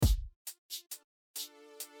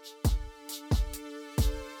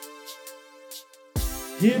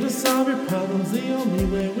Here to solve your problems the only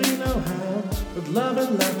way we know how. With love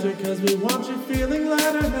and laughter, cause we want you feeling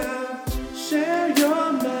lighter now. Share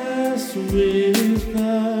your mess with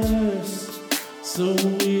us, so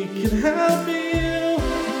we can help you.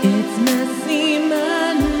 It's Messy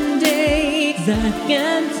Monday. Zach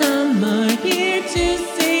and Tom are here to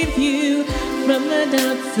save you from the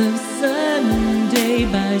doubts of Sunday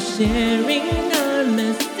by sharing our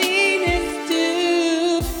messiness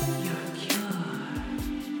too. Your cure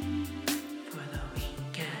for the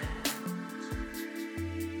weekend.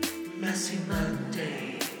 Messy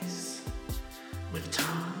Mondays with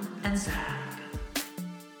Tom and Zach.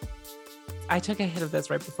 I took a hit of this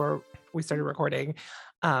right before we started recording,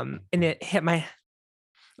 and it hit my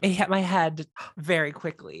head very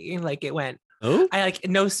quickly. Like it went. Oh, I like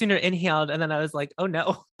no sooner inhaled, and then I was like, "Oh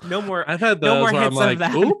no, no more." I've had no those more where I'm hits like, of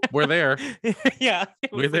that. "Oop, we're there. Yeah,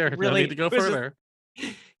 it We're was, there. like, No need to go it was just- further."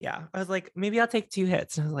 yeah, I was like, maybe I'll take 2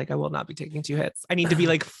 hits. And I was like, I will not be taking 2 hits. I need to be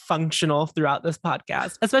like functional throughout this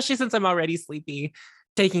podcast, especially since I'm already sleepy.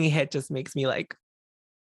 Taking a hit just makes me like,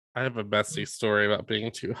 I have a messy story about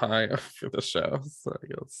being too high for the show. So I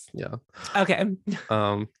guess, yeah. okay.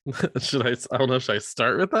 Should I? I don't know. Should I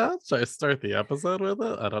start with that? Should I start the episode with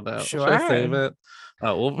it? I don't know. Sure. Should I save it?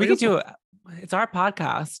 Well, We could do it. It's our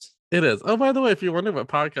podcast. It is. Oh, by the way, if you're wondering what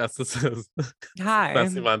podcast this is, Hi.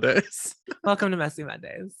 Messy Mondays. Welcome to Messy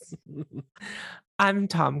Mondays. I'm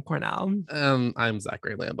Tom Cornell. I'm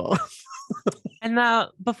Zachary Landau. And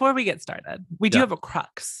now, before we get started, we do Yeah. have a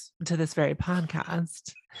crux to this very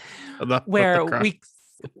podcast That's where the crux.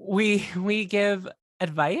 we give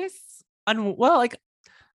advice on, well, like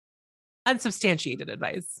unsubstantiated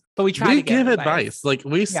advice, but we try We to give give advice. Like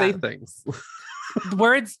we say Yeah. things.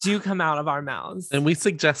 Words do come out of our mouths. And we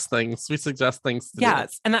suggest things. We suggest things to do.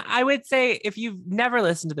 Yes. And I would say if you've never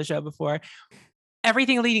listened to the show before,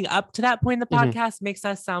 everything leading up to that point in the Mhm. podcast makes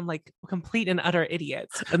us sound like complete and utter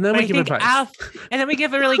idiots. And then But we I give think advice. and then we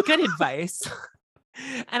give a really good advice.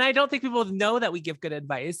 And I don't think people know that we give good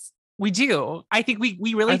advice. We do. I think we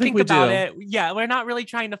really I think think we about do. it. Yeah, we're not really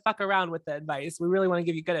trying to fuck around with the advice. We really want to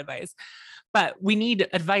give you good advice. But we need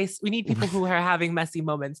advice. We need people who are having messy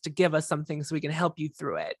moments to give us something so we can help you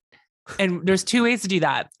through it. And there's 2 ways to do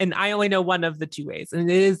that. And I only know one of the 2 ways.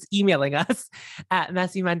 And it is emailing us at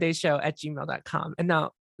messymondayshow@gmail.com. And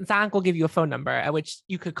now Zach will give you a phone number at which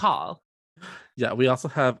you could call. Yeah, we also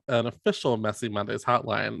have an official Messy Mondays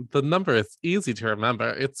hotline. The number is easy to remember.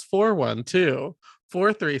 It's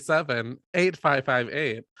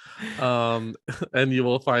 412-437-8558. And you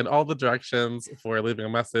will find all the directions for leaving a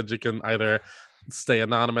message. You can either stay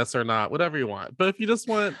anonymous or not, whatever you want. But if you just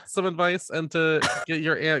want some advice and to get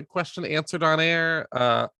your question answered on air,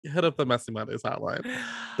 hit up the Messy Mondays hotline.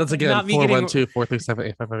 That's again Not me getting-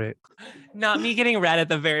 412-437-8558. Not me getting read at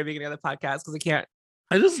the very beginning of the podcast because I can't.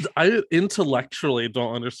 I intellectually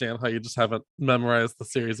don't understand how you just haven't memorized the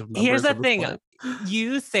series of numbers. Here's the at this thing. point.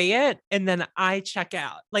 You say it and then I check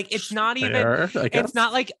out. Like it's not even Fair, I guess. it's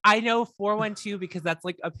not like I know 412 because that's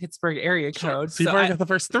like a Pittsburgh area Sure. code. So you've So already got the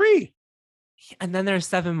first 3. and then there's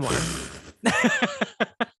 7 more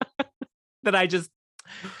that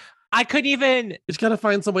I couldn't even. You just gotta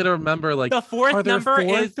find some way to remember. Like, The fourth are there number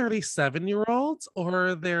 4 is 37-year-olds or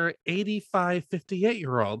are there 85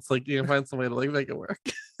 58-year-olds? Like, you can find some way to like make it work.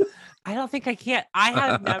 I don't think I can't. I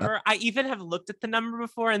have never. I even have looked at the number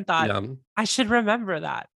before and thought Yeah. I should remember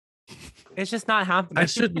that. It's just not happening. I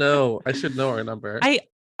should know our number.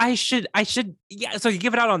 I should. Yeah. So you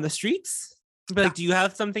give it out on the streets. Be like, do you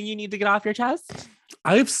have something you need to get off your chest?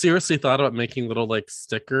 I've seriously thought about making little like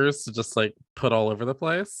stickers to just like put all over the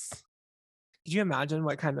place. Could you imagine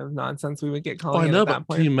what kind of nonsense we would get Oh, calling I it know, at that but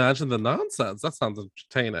point? can you imagine the nonsense? That sounds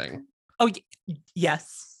entertaining. Oh,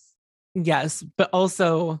 yes. Yes. But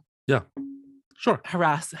also Sure.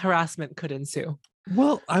 harassment could ensue.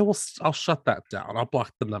 Well, I'll shut that down. I'll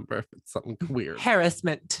block the number if it's something weird.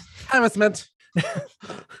 Harassment. Harassment.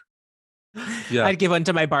 Yeah. I'd give one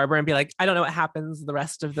to my barber and be like, I don't know what happens the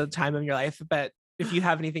rest of the time of your life, but if you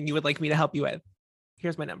have anything you would like me to help you with,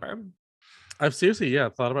 here's my number. I've seriously,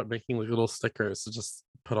 thought about making like little stickers to just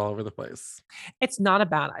put all over the place. It's not a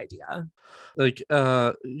bad idea. Like,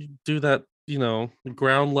 do that,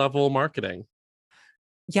 ground level marketing.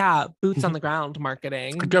 Yeah, boots on the ground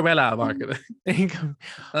marketing. Guerrilla marketing.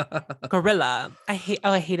 Gorilla. I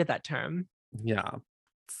hated that term. Yeah,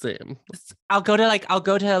 same. I'll go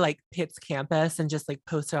to Pitt's campus and just like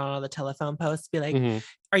post it on all the telephone posts. Be like, Mhm.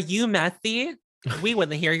 are you messy? We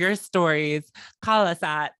want to hear your stories. Call us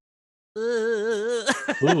at. Ooh.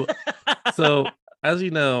 So as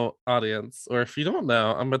you know, audience, or if you don't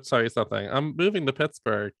know, I'm gonna tell you something. I'm moving to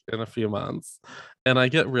Pittsburgh in a few months, and I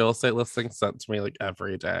get real estate listings sent to me like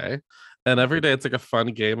every day. And every day it's like a fun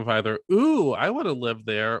game of either, ooh, I want to live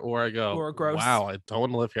there, or I go, Or gross. wow, I don't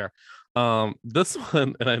want to live here. This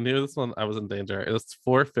one, and I knew this one I was in danger. It was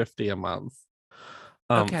 $450 a month.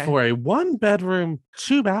 Okay. For a 1 bedroom,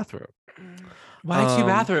 2 bathroom. Why two Um,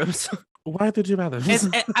 bathrooms? Why the 2 bathrooms?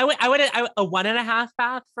 I would a 1.5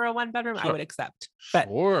 bath for a 1 bedroom. I Sure. would accept. But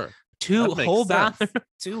Sure. two That makes whole sense.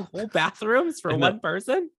 two whole bathrooms for I know. one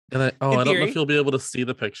person. And I don't know theory. if you'll be able to see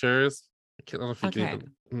the pictures. I don't know if you Okay.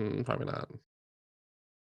 can even, probably not.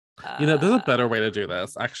 There's a better way to do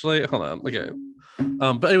this. Actually, hold on. Okay.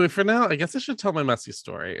 But anyway, for now, I guess I should tell my messy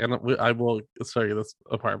story, and I will show you this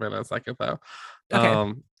apartment in a second, though.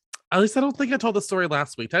 Okay. At least I don't think I told the story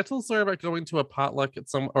last week. Did I tell the story about going to a potluck at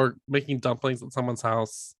or making dumplings at someone's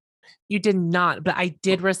house? You did not, but I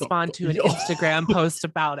did respond to an Instagram post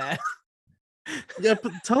about it. Yeah,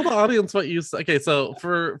 but tell the audience what you. Okay, so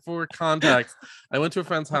for context, I went to a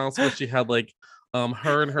friend's house where she had like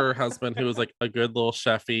her and her husband, who was like a good little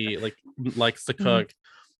chefy, like likes to cook.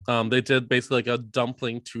 They did basically like a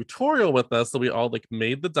dumpling tutorial with us, so we all like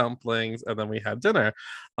made the dumplings and then we had dinner.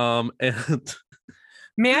 And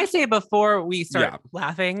May I say before we start Yeah.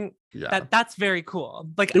 laughing yeah, that's very cool.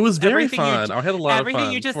 Like it was very everything you fun. I had a lot of everything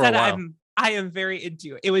fun you just for a said, while. I am very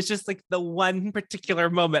into. It was just like the one particular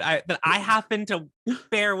moment that I happen to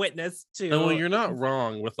bear witness to. And well, you're not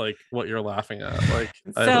wrong with like what you're laughing at. Like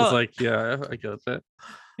I was So- like, yeah, I get it.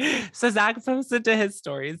 So Zach posted to his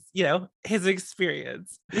stories, his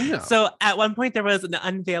experience. Yeah. So at one point there was an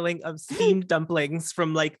unveiling of steamed dumplings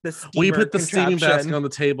from like the steamer We put the steam basket contraption. on the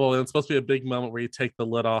table, and it's supposed to be a big moment where you take the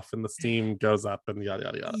lid off and the steam goes up and yada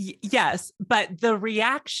yada yada. Yes, but the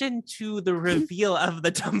reaction to the reveal of the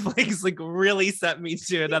dumplings like really sent me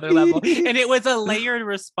to another level. And it was a layered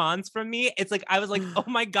response from me. It's like I was like, oh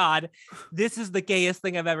my God, this is the gayest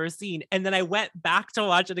thing I've ever seen. And then I went back to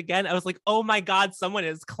watch it again. I was like, oh my God, someone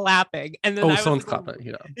is clapping. And then I was Someone's like, clapping.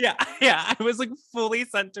 Yeah. Yeah. I was like fully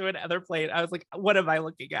sent to another plane. I was like, what am I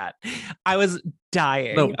looking at? I was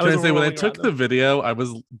dying. No, can I say when I rolling took around the video, I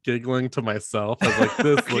was giggling to myself. I was like,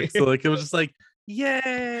 this Okay. like so like it was just like,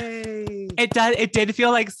 yay. It did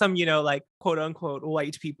feel like some, like quote unquote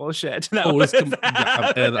white people shit. That Oh, it was was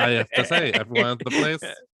yeah, and I have to say, everyone at the place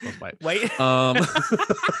was white. Wait.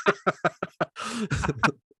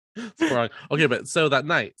 It's wrong. Okay, but so that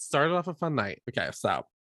night started off a fun night. Okay, so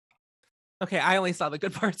Okay, I only saw the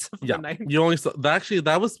good parts of yeah, the night. you only saw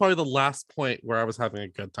that was probably the last point where I was having a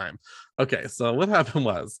good time. Okay, so what happened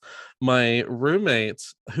was my roommate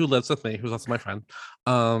who lives with me, who's also my friend,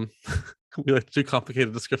 we like to do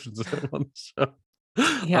complicated descriptions of him on the show.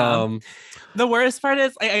 Yeah. The worst part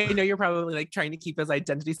is I know you're probably like trying to keep his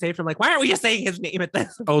identity safe. I'm like, why aren't we just saying his name at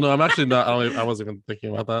this? Oh no, I'm actually not. I wasn't even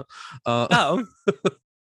thinking about that. Oh.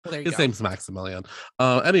 Well, there you His go. name's Maximilian.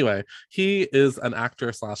 Anyway, he is an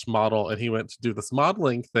actor / model, and he went to do this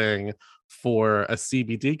modeling thing for a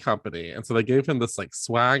CBD company. And so they gave him this like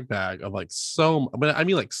swag bag of like so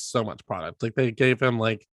much product. Like they gave him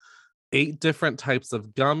like 8 different types of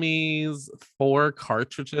gummies, 4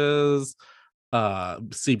 cartridges,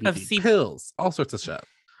 CBD pills, all sorts of shit.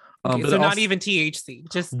 Okay, but so it not also- even THC,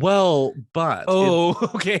 just but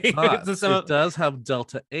okay. but So it does have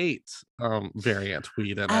Delta 8 variant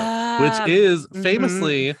weed in it, Ah, which is mhm.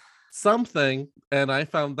 famously something. And I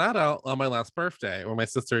found that out on my last birthday where my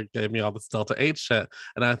sister gave me all this Delta 8 shit.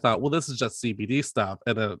 And I thought, well, this is just CBD stuff.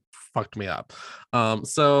 And it fucked me up.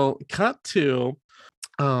 So cut to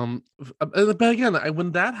but again,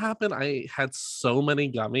 when that happened, I had so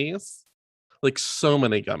many gummies. Like so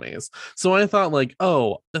many gummies. So I thought like,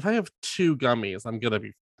 oh, if I have 2 gummies, I'm gonna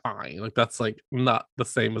be fine. Like that's like not the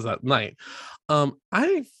same as at night.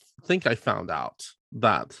 I think I found out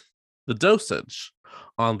that the dosage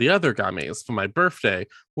on the other gummies for my birthday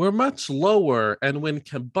were much lower, and when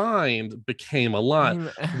combined became a lot.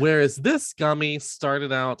 Whereas this gummy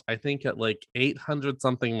started out, I think, at like 800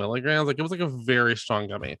 something milligrams. Like it was like a very strong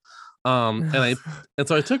gummy. And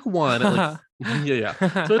so I took one at like yeah.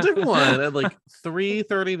 So I took one at like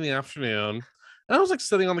 3:30 in the afternoon. And I was like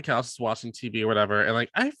sitting on the couch just watching TV or whatever. And like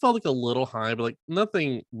I felt like a little high, but like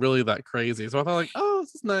nothing really that crazy. So I thought like, oh,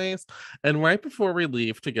 this is nice. And right before we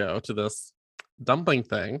leave to go to this dumpling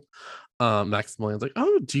thing, Maximilian's like,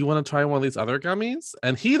 oh, do you want to try one of these other gummies?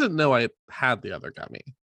 And he didn't know I had the other gummy.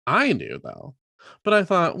 I knew though. But I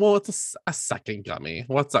thought, well, it's a second gummy.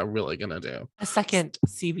 What's that really gonna do? A second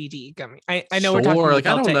CBD gummy. I know we're talking Sure, about like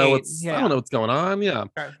I don't Delta know 8. what's I don't know what's going on. Yeah.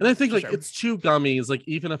 Sure, And I think for like sure. it's 2 gummies. Like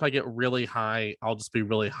even if I get really high, I'll just be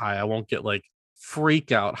really high. I won't get like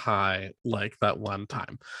freak out high like that one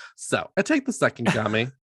time. So I take the second gummy.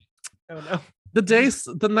 Oh no.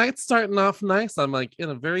 The night's starting off nice. I'm like in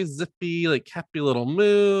a very zippy, like happy little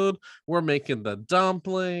mood. We're making the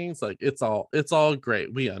dumplings. Like it's all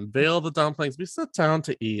great. We unveil the dumplings. We sit down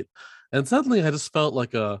to eat, and suddenly I just felt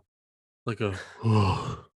like a look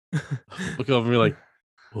over me like,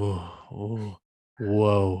 whoa,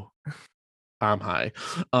 I'm high.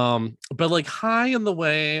 But like high in the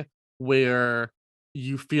way where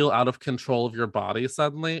you feel out of control of your body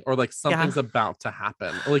suddenly, or like something's about to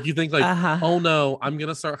happen. Or like you think like, oh no, I'm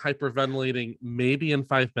gonna start hyperventilating maybe in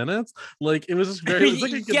 5 minutes. Like it was just very, it was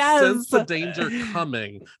like I could sense the danger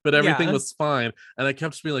coming, but everything was fine. And I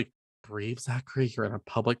kept just being like, breathe, Zachary, you're in a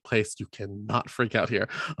public place, you cannot freak out here.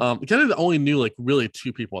 Kennedy only knew like really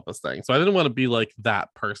 2 people at this thing, so I didn't want to be like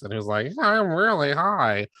that person who's like, I'm really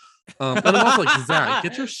high. And I'm also like, Zach,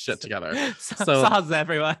 get your shit together. So how's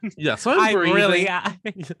everyone? Yeah, so I'm breathing. Really high.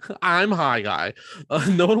 I'm high guy.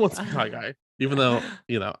 No one wants to be high guy, even though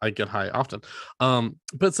I get high often.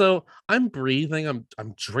 But so I'm breathing.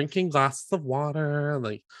 I'm drinking glasses of water.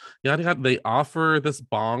 Like yada yada. They offer this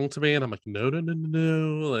bong to me, and I'm like, no.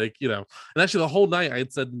 Like And actually, the whole night I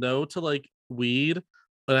had said no to like weed,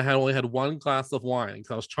 but I had only had 1 glass of wine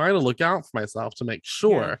because I was trying to look out for myself to make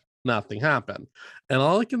sure nothing happened. And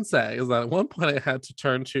all I can say is that at one point I had to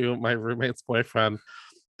turn to my roommate's boyfriend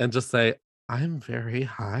and just say, I'm very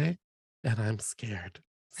high and I'm scared.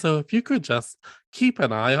 So if you could just keep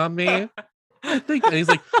an eye on me, I think. And he's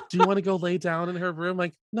like, do you want to go lay down in her room?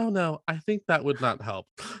 Like, no, I think that would not help.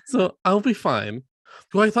 So I'll be fine.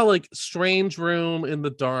 So I thought like strange room in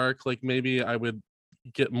the dark, like maybe I would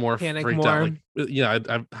get more Panic freaked more. out. Like,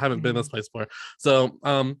 I haven't been this place before. So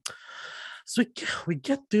so we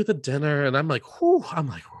get through the dinner, and I'm like, whew, I'm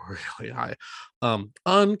like really high,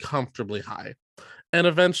 uncomfortably high. And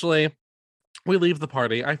eventually we leave the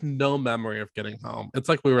party. I have no memory of getting home. It's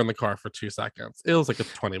like we were in the car for 2 seconds. It was like a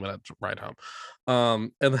 20-minute ride home.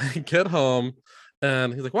 And then I get home,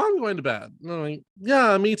 and he's like, well, I'm going to bed. And I'm like,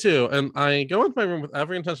 yeah, me too. And I go into my room with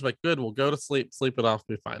every intention of like, good, we'll go to sleep it off,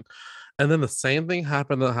 be fine. And then the same thing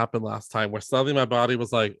happened that happened last time, where suddenly my body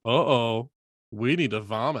was like, we need to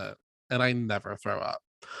vomit. And I never throw up.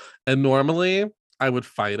 And normally I would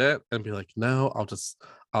fight it and be like, no,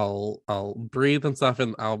 I'll breathe and stuff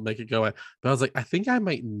and I'll make it go away. But I was like, I think I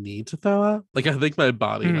might need to throw up. Like, I think my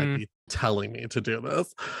body might be telling me to do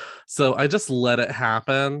this. So I just let it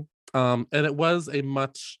happen. And it was a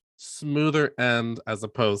much smoother end as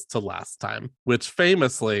opposed to last time, which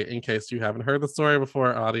famously, in case you haven't heard the story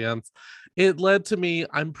before, audience, it led to me,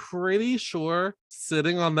 I'm pretty sure,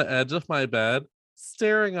 sitting on the edge of my bed,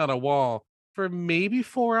 staring at a wall for maybe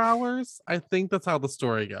 4 hours. I think that's how the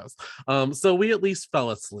story goes. So we at least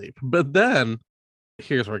fell asleep. But then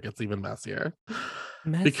here's where it gets even messier.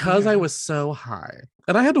 Because I was so high,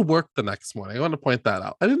 and I had to work the next morning. I want to point that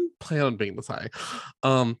out. I didn't plan on being this high.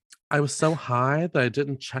 I was so high that I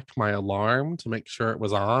didn't check my alarm to make sure it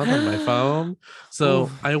was on my phone. So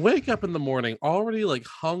I wake up in the morning already like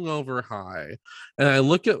hungover high. And I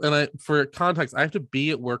look at, for context, I have to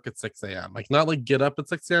be at work at 6 a.m. Like not like get up at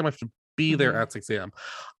 6 a.m. I have to be there at 6 a.m.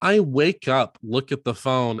 I wake up, look at the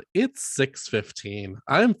phone. It's 6:15.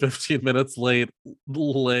 I'm 15 minutes late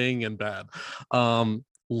laying in bed.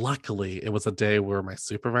 Luckily, it was a day where my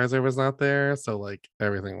supervisor was not there. So like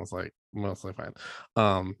everything was like mostly fine.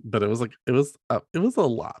 But it was a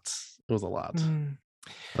lot. It was a lot.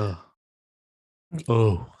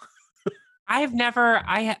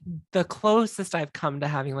 The closest I've come to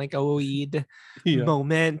having like a weed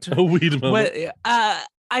moment. A weed moment.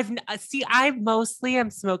 I mostly am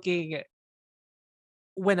smoking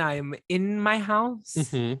when I'm in my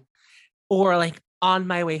house or like on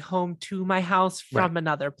my way home to my house from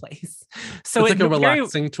another place. So it's like a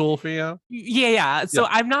relaxing tool for you. Yeah. So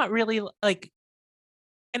I'm not really like,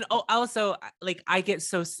 and also like I get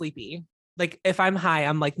so sleepy. Like if I'm high,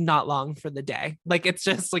 I'm like not long for the day. Like it's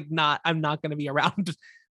just like I'm not going to be around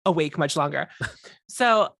awake much longer.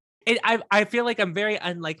 So I feel like I'm very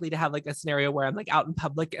unlikely to have like a scenario where I'm like out in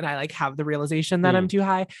public and I like have the realization that I'm too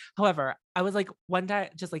high. However, I was like one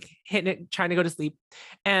day just like hitting it, trying to go to sleep.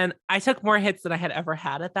 And I took more hits than I had ever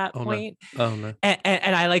had at that point. No.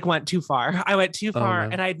 And I like went too far. I went too far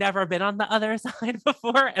and I'd never been on the other side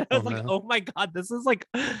before. And I was oh my God, this is like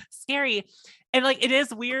scary. And like, it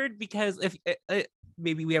is weird because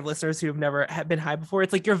maybe we have listeners who have never been high before.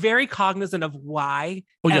 It's like you're very cognizant of why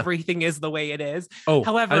Yeah. everything is the way it is. Oh,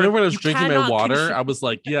 However, I remember when I was you drinking my cannot water, I was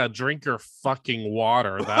like, yeah, drink your fucking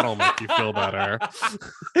water. That'll make you feel better.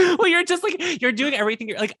 Well, you're just like, you're doing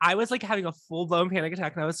everything. Like, I was like having a full blown panic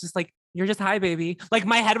attack, and I was just like, you're just high, baby. Like,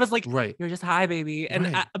 my head was like, Right. you're just high, baby.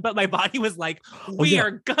 And Right. but my body was like, we yeah.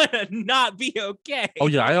 are gonna not be okay. Oh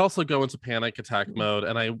yeah, I also go into panic attack mode,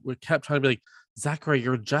 and I kept trying to be like, Zachary,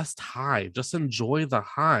 you're just high. Just enjoy the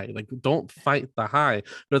high. Like, don't fight the high.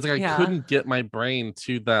 But it's like I Yeah. couldn't get my brain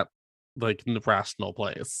to that like rational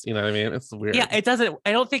place. You know what I mean? It's weird. Yeah, it doesn't.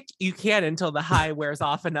 I don't think you can until the high wears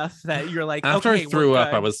off enough that you're like, After okay, I threw we're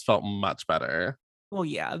up, I good. felt much better. Well,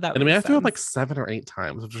 yeah, that. And I mean, I makes threw up like sense. 7 or 8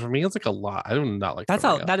 times, which for me is like a lot. I do not like That's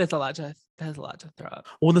throwing all. up. That is a lot to. That is a lot to throw up.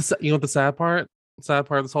 Well, you know what the sad part? Sad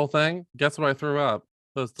part of this whole thing? Guess what I threw up?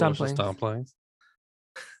 Those delicious dumplings.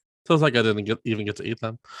 So it's like I didn't even get to eat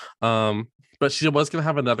them. But she was gonna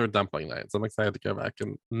have another dumpling night, so I'm excited to go back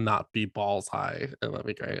and not be balls high, and that'd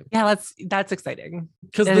be great. Yeah, that's exciting.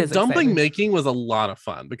 Because It the is dumpling exciting. making was a lot of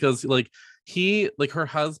fun. Because like her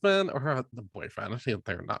husband or the boyfriend, I think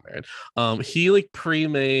they're not married. He like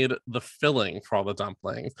pre-made the filling for all the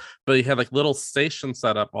dumplings, but he had like little stations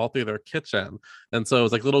set up all through their kitchen, and so it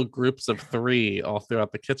was like little groups of 3 all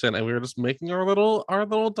throughout the kitchen, and we were just making our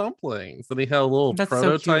little dumplings. And he had a little That's so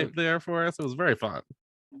prototype cute. there for us. It was very fun.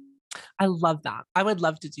 I love that. I would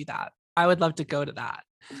love to do that. I would love to go to that.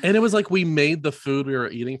 And it was like we made the food we were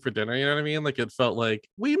eating for dinner. You know what I mean? Like it felt like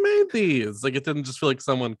we made these. Like it didn't just feel like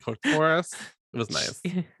someone cooked for us. It was nice.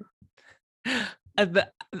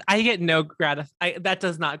 I get no that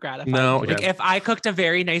does not gratify No, me. Like okay. if I cooked a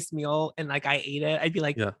very nice meal and like I ate it, I'd be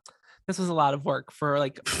like, Yeah. this was a lot of work for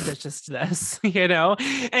like just this, you know?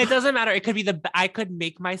 And it doesn't matter. It could be I could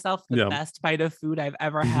make myself the Yeah. best bite of food I've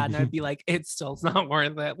ever had. And I'd be like, it's still not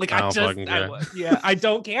worth it. Like I don't fucking I care. would. Yeah, I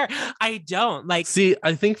don't care. I don't like See,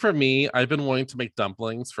 I think for me, I've been wanting to make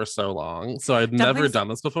dumplings for so long. So I'd never Dumplings- done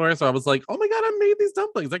this before. So I was like, oh my God, I made these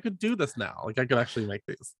dumplings. I could do this now. Like I could actually make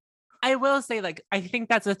these. I will say, like, I think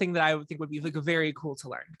that's a thing that I would think would be like very cool to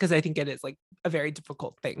learn because I think it is like a very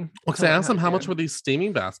difficult thing. Well, to because I learn asked them to how do. much were these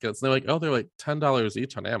steaming baskets. And they're like, oh, they're like $10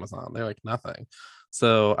 each on Amazon. They're like nothing.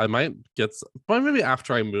 So I might get but maybe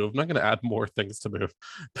after I move. I'm not going to add more things to move.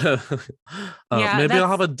 Yeah, maybe I'll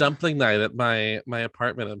have that's- a dumpling night at my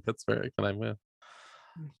apartment in Pittsburgh when I move.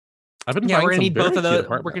 I've been Yeah, finding we're gonna some need very both of cute those. We're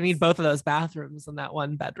gonna apartments. need both of those bathrooms in that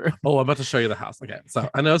one bedroom. Oh, I'm about to show you the house. Okay, so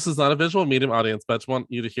I know this is not a visual medium audience, but I just want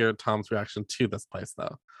you to hear Tom's reaction to this place,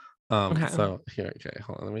 though. Okay. So here, okay,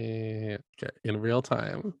 hold on, in real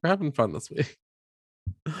time. We're having fun this week.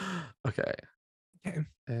 Okay. Okay.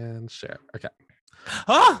 And share. Okay.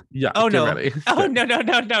 Oh, Yeah. Oh, get no. ready. oh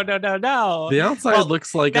Okay. no. The outside Well,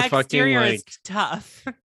 looks like the a fucking exterior like. is tough.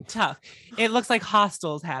 Tough. It looks like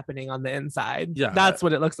hostels happening on the inside. Yeah. That's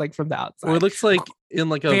what it looks like from the outside. Or it looks like in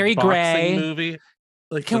like a Very boxing gray. movie.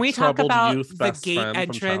 Like Can the we talk troubled about youth the best gate friend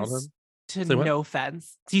from childhood. entrance to Say what? no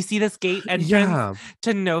fence? Do you see this gate entrance Yeah.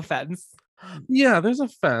 to no fence? Yeah, there's a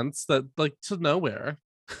fence that like to nowhere.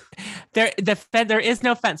 There is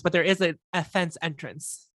no fence, but there is a fence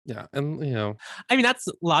entrance. Yeah, and you know, I mean, that's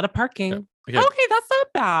a lot of parking. okay. Okay, that's not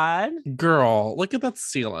bad. Girl, look at that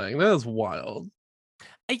ceiling. That is wild.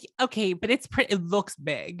 Okay, but it looks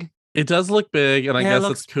big. It does look big, and I Yeah, it guess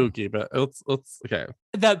looks- it's kooky, but it's okay.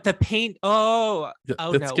 The paint. Oh Yeah,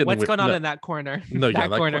 no! it's getting What's weird. going on No, in that corner? No, yeah, that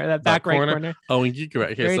that corner, cor- that that back right corner. corner. Oh, and you're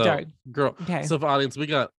right. Okay, Very so dark. girl, Okay. so for audience, we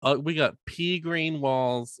got pea green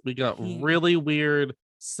walls. We got Pea- really weird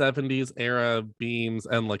 70s era beams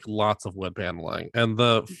and like lots of wood paneling, and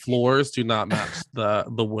the floors do not match the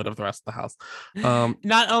wood of the rest of the house.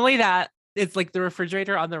 Not only that, it's like the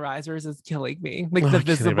refrigerator on the risers is killing me. Like Oh, the I can't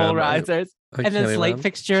visible even. risers, I and this can't light even.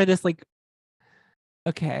 fixture. This like.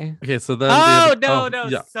 Okay. Okay, so then Oh the other- no!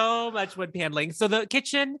 yeah. So much wood paneling. So the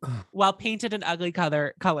kitchen, while painted an ugly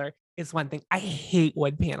color, is one thing. I hate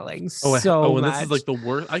wood paneling so and much. this is like the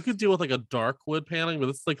worst. I could deal with like a dark wood paneling, but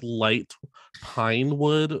it's like light pine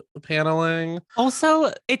wood paneling.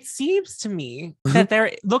 Also, it seems to me that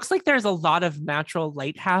there looks like there's a lot of natural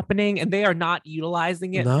light happening, and they are not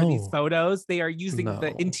utilizing it for these No. photos. They are using No.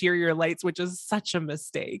 the interior lights, which is such a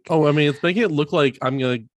mistake. Oh, I mean, it's making it look like I'm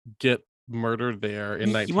gonna get murdered there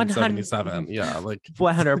in 100 1977. Yeah, like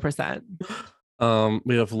 100%.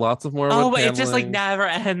 We have lots of more. Oh, wood but it just like paneling. never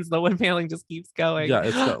ends. The wood paneling just keeps going. Yeah,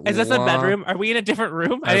 it's got Is this a lot- bedroom? Are we in a different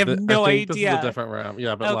room? I have I no think this is a idea. different room.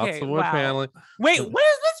 Yeah, but lots Okay, of wood wow. paneling. Wait, what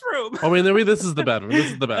is this room? Oh, wait, maybe this is the bedroom.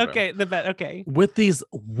 This is the bedroom. Okay, the bed. Okay. With these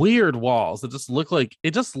weird walls that just look like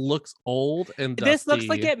it just looks old and dusty. This looks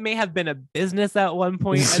like it may have been a business at one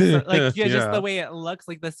point. Like just Yeah. the way it looks,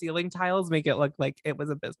 like the ceiling tiles make it look like it was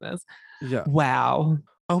a business. Yeah. Wow.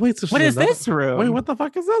 Oh wait, so What she's is another- this room? Wait, what the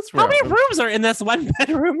fuck is this room? How many rooms are in this one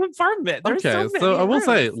bedroom apartment? There's Okay, so, so I will many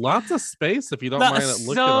say rooms. lots of space if you don't Lo- mind it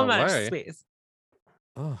looking so much away. space.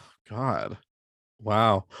 Oh God.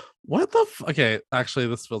 Wow. What the okay, actually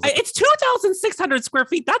this feels like It's 2,600 square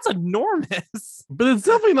feet. That's enormous. but it's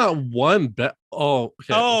definitely not one bed. Oh,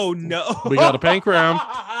 okay. Oh no. We got a pink room.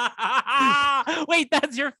 Wait,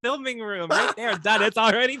 that's your filming room right there. Done. It's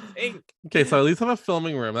already pink. Okay, so at least have a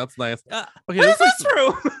filming room. That's nice. Okay, What is this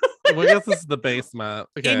room? well, I guess this is the basement.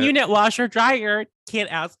 Okay. In-unit washer, dryer.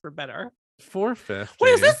 Can't ask for better. 450. What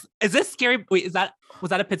is this? Is this scary? Wait, was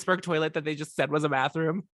that a Pittsburgh toilet that they just said was a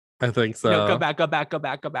bathroom? I think so. No, go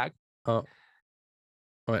back. Oh.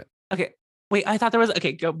 Wait. Okay. Wait, I thought there was.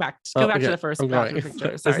 Okay, go back. Go back to the first I'm going. bathroom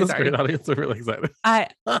picture. This Sorry, is sorry. great audience. I'm really excited.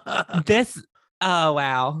 This. Oh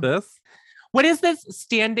wow. This? What is this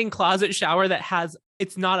standing closet shower that has?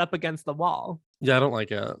 It's not up against the wall. Yeah, I don't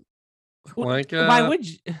like it. Like Why would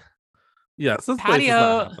you? yes, this place is Patio-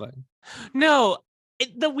 not happening. No.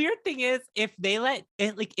 The weird thing is, if they let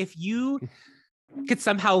it, like, if you could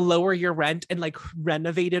somehow lower your rent and like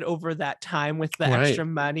renovate it over that time with the Right. extra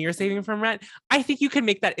money you're saving from rent, I think you can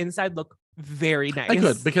make that inside look very nice. I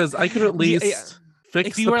could because I could at Yeah, least yeah. fix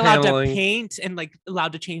If you the were allowed paneling. to paint and like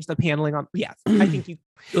allowed to change the paneling on, yes, I think you.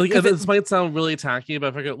 Like 'cause this might sound really tacky, but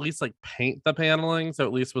if I could at least like paint the paneling so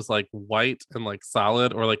at least was like white and like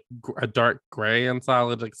solid, or like a dark gray and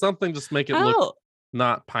solid, like something, just make it look Oh,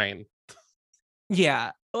 not pine.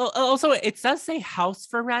 yeah. Well, also, it does say house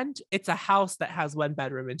for rent. It's a house that has 1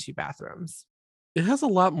 bedroom and 2 bathrooms. It has a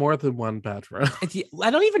lot more than one bedroom. I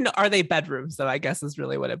don't even know. Are they bedrooms, though? I guess is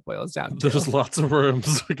really what it boils down to. There's lots of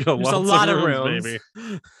rooms. We got There's a lots lot of baby.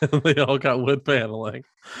 And they all got wood paneling.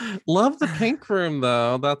 Love the pink room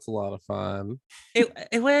though. That's a lot of fun.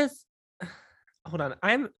 It was. Hold on.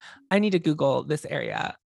 I need to Google this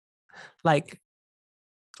area. Like,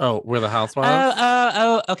 Oh, where the house was?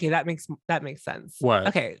 oh. Okay, that makes sense. What?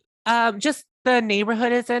 Okay. Just the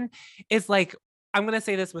neighborhood is like, I'm gonna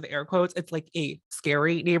say this with air quotes. It's like a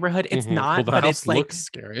scary neighborhood. It's Mhm. not, Well, the but house it's like, looks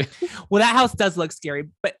scary. well, that house does look scary.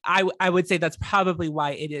 But I would say that's probably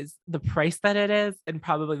why it is the price that it is, and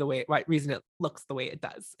probably the reason it looks the way it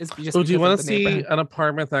does is just. Oh, do you want want to see an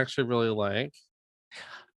apartment that I actually really like?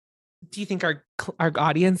 Do you think our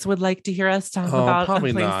audience would like to hear us talk Oh, about? a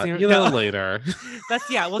probably place not. near- You know, No. later. That's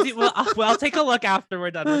yeah. I'll take a look after we're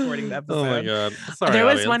done recording the episode. Oh my god. Sorry, There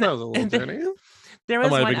was audience. one- That was a little and there- journey. There I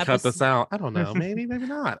was might one even cut episode. this out. I don't know. Maybe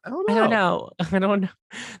not. I don't know. I don't know.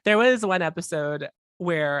 There was one episode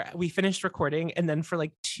where we finished recording, and then for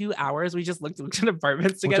like 2 hours we just looked at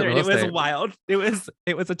apartments Looked at together, and it real was estate. wild.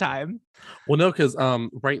 It was a time. Well, no, because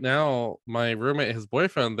right now my roommate and his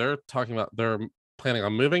boyfriend, they're talking about they're planning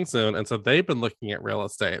on moving soon, and so they've been looking at real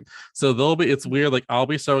estate. So it's weird, like I'll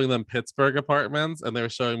be showing them Pittsburgh apartments and they're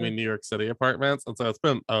showing me New York City apartments, and so it's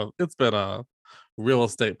been a real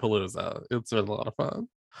estate palooza. It's been a lot of fun.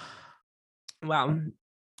 Wow.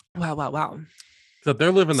 So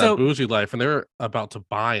they're living that So- bougie life, and they're about to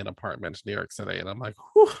buy an apartment in New York City, and I'm like,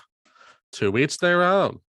 whew, to each their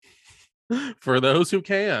own. For those who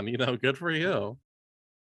can, good for you.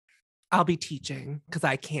 I'll be teaching because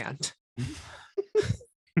I can't.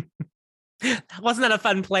 Wasn't that a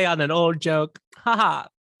fun play on an old joke? Haha.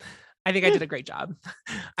 I think I did a great job.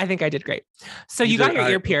 I think I did great. So You you got did- your I-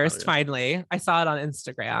 ear oh, pierced yeah. finally. I saw it on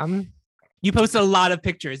Instagram. You posted a lot of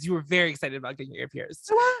pictures. You were very excited about getting your ear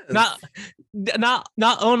pierced. Not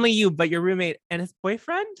only you, but your roommate and his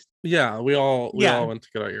boyfriend. Yeah, we all Yeah. went to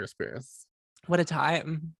get our ears pierced. What a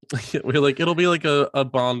time. We're like, it'll be like a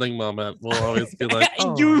bonding moment. We'll always be like,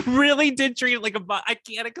 oh. You really did treat it like I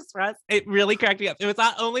can't express. It really cracked me up. It was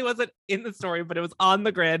not only was it in the story, but it was on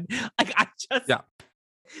the grid. Like I just Yeah.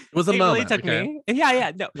 It was a it moment. really took okay? me.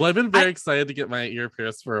 Yeah, no. Well, I've been very excited to get my ear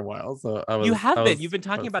pierced for a while. So You have been. You've been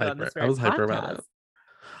talking about it on this very I was hyper about podcast. it.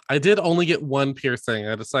 I did only get one piercing.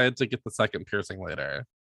 I decided to get the second piercing later.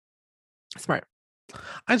 Smart.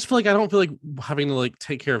 I just feel like I don't feel like having to like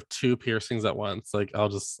take care of 2 piercings at once. Like I'll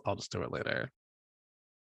just do it later.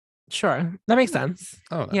 Sure. That makes sense.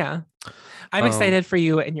 I don't know. Yeah. I'm excited for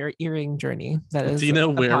you and your earring journey. That is Do you know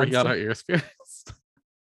where we upon got sta- our ears pierced?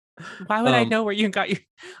 Why would I Um, know where you got your?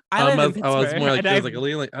 I live in I was Pittsburgh, more like, and it was I've like a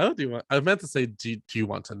little like, oh, do you want? I meant to say, do you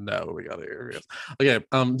want to know where we got our earrings? Okay.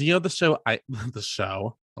 Do you know the show? The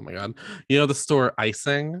show. Oh my god. You know the store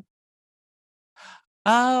Icing?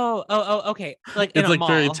 okay, like in It's a like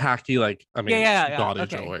very mall. tacky, like I Yeah, mean, yeah, yeah. gaudy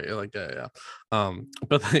Okay. jewelry, like yeah.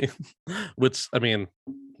 But they, which I mean,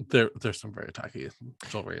 there's some very tacky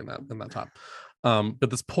jewelry in that top. But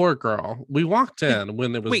this poor girl, we walked Did, in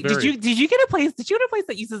when it was wait, very did you get a place? Did you get a place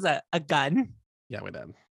that uses a gun? yeah, we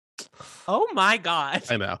did. Oh my god.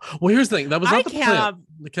 I know. Well, here's the thing. That was I not the plan.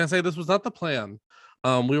 can't. Can I say this was not the plan?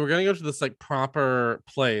 We were gonna go to this like proper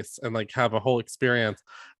place and like have a whole experience,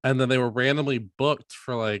 and then they were randomly booked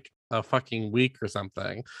for like a fucking week or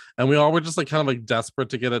something. And we all were just like kind of like desperate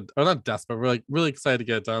to get it, or not desperate, we're like really excited to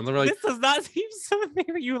get it done. So we're like, This does not seem something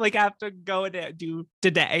that you like have to go and do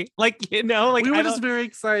today. Like, you know, like we were I just don't. very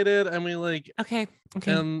excited, and we like Okay.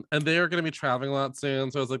 Okay. and they are going to be traveling a lot soon,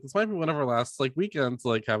 so I was like, this might be one of our last like weekends to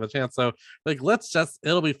like have a chance, so like let's just,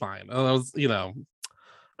 it'll be fine. And I was,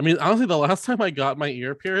 I mean, honestly, the last time I got my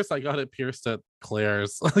ear pierced, I got it pierced at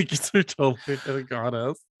Claire's. Like, to totally gonna be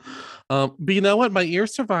honest. But you know what, my ear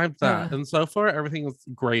survived that, and so far everything is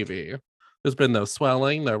gravy. There's been no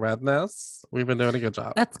swelling, no redness. We've been doing a good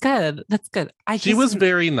job. That's good. That's good. She was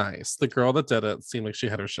very nice. The girl that did it seemed like she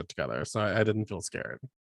had her shit together, so I didn't feel scared.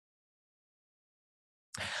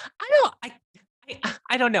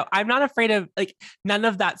 I don't know. I'm not afraid of like none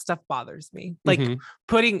of that stuff bothers me. Like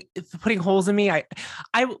putting holes in me. I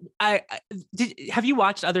did. Have you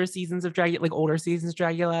watched other seasons of Dragula, like older seasons of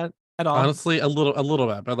Dragula at all? Honestly, a little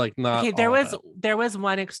bit, but like not. Okay, all of it. there was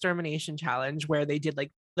one extermination challenge where they did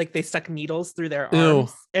like they stuck needles through their Ew.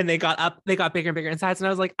 arms and they got bigger and bigger in size, and I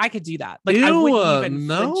was like, I could do that. Like Ew, I wouldn't even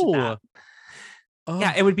flinch at no. that.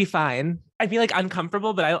 Yeah, it would be fine. I'd be like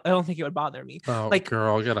uncomfortable, but I don't think it would bother me. Oh, like,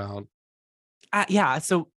 girl, get out. Yeah,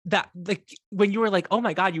 so that like when you were like, oh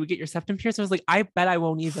my god, you would get your septum pierced, I was like, I bet I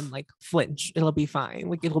won't even like flinch. It'll be fine.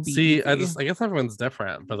 Like it'll be See, easy. I guess everyone's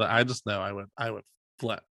different, but I just know I would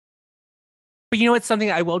flip. But you know, it's something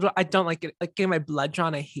I will do. I don't like it. Like getting my blood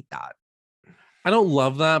drawn. I hate that. I don't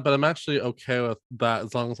love that, but I'm actually okay with that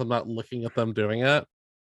as long as I'm not looking at them doing it.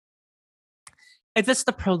 It's just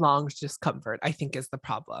the prolonged discomfort, I think, is the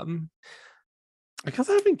problem. I guess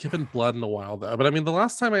I haven't given blood in a while though. But I mean, the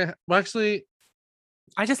last time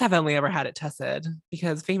I just have only ever had it tested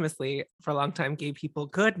because famously for a long time gay people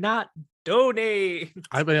could not donate.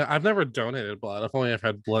 I mean, I've never donated blood. I've only ever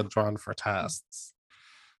had blood drawn for tests.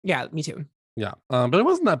 Yeah, me too. Yeah. But it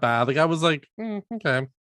wasn't that bad. Like I was like, okay.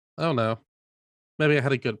 I don't know. Maybe I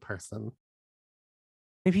had a good person.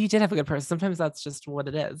 Maybe you did have a good person. Sometimes that's just what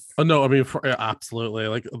it is. Oh no, I mean absolutely.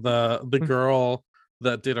 Like the girl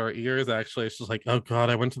that did our ears, actually, she's like, oh god,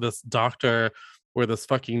 I went to this doctor where this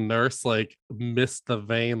fucking nurse like missed the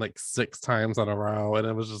vein like 6 times in a row, and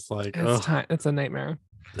it was just like, it's a nightmare.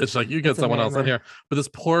 It's like, you get someone else in here. But this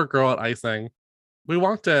poor girl at Icing, we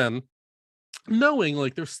walked in knowing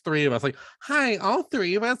like there's 3 of us, like, hi, all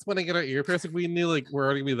 3 of us want to get our ear pierced. Like we knew like we're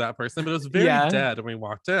already gonna be that person, but it was very dead when we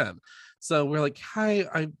walked in. So we're like, hi,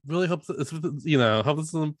 I really hope this hope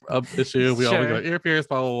this is an issue. We all get our ear pierced,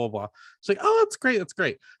 blah blah blah blah. She's like, oh, that's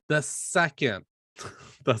great. The second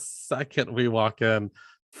we walk in,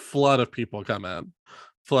 flood of people come in.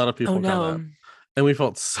 Come in. And we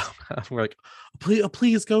felt so bad. We're like,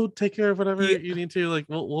 please go take care of whatever you need to. Like,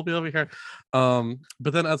 we'll be over here.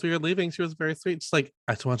 But then as we were leaving, she was very sweet. She's like,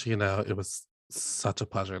 I just want you to know it was such a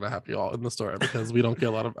pleasure to have you all in the store because we don't get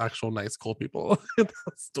a lot of actual nice, cool people in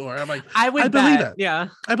the store. I'm like, I believe it. Yeah.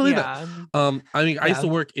 I believe it. I mean, I used to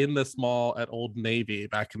work in this mall at Old Navy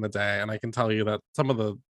back in the day, and I can tell you that some of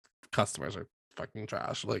the customers are fucking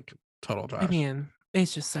trash, like total trash. I mean,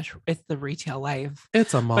 it's just it's the retail life.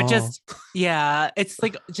 It's a mall. But it's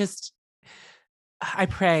like I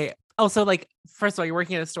pray. Also, like, first of all, you're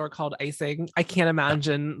working at a store called Icing. I can't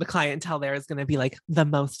imagine the clientele there is going to be like the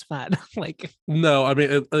most fun. Like, no, I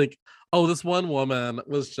mean, this one woman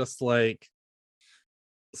was just like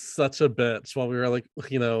such a bitch while we were like,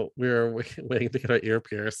 we were waiting to get our ear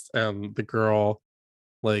pierced, and the girl,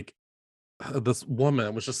 like, this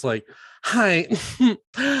woman was just like, hi,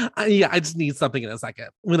 I just need something in a second.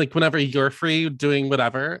 Like, whenever you're free doing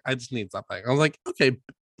whatever, I just need something. I was like, okay,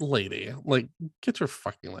 lady, like, get your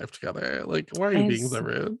fucking life together. Like, why are you being so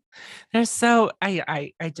rude? They're so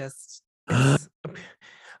I just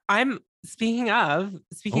I'm speaking of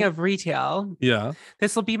retail. Yeah,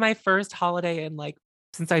 this will be my first holiday in like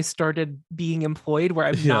since I started being employed where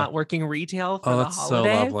I'm not working retail for the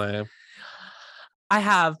holidays. So lovely. I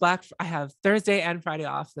have Thursday and Friday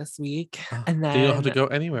off this week, and then you don't have to go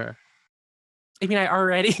anywhere. I mean, I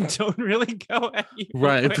already don't really go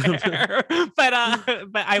Right. anywhere, but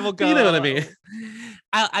I will go. You know what I mean.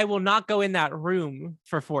 I will not go in that room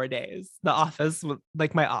for 4 days. The office,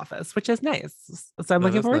 like my office, which is nice. So I'm That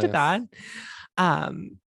looking is forward to nice.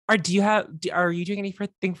 that. Are you doing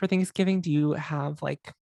anything for Thanksgiving? Do you have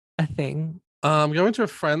like a thing? I'm going to a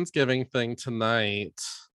Friendsgiving thing tonight.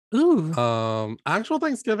 Ooh, Actual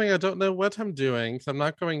Thanksgiving, I don't know what I'm doing because I'm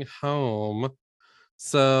not going home.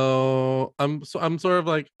 So I'm sort of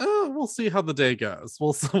like, oh, we'll see how the day goes.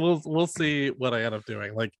 We'll see what I end up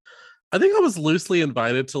doing. Like, I think I was loosely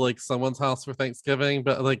invited to like someone's house for Thanksgiving,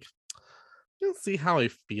 but like, you'll see how I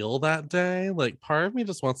feel that day. Like, part of me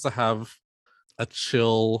just wants to have a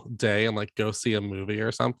chill day and like go see a movie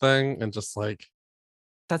or something, and just like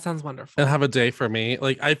that sounds and wonderful. have a day for me.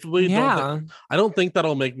 Like, I really don't think Yeah. I don't think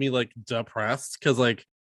that'll make me like depressed because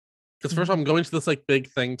first of all, I'm going to this like big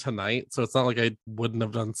thing tonight, so it's not like I wouldn't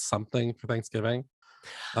have done something for Thanksgiving.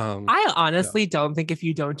 I Yeah, honestly don't think if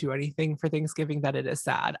you don't do anything for Thanksgiving that it is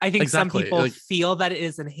sad. I think some exactly. people Like, feel that it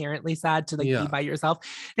is inherently sad to like be yeah, by yourself.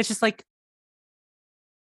 It's just like,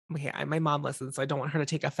 okay, my mom listens, so I don't want her to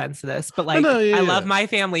take offense to this, but I like know, yeah, I yeah. love my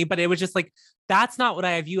family, but it was just like that's not what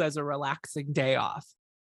I view as a relaxing day off.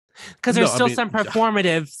 Because No, there's I still mean, some yeah,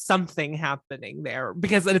 performative something happening there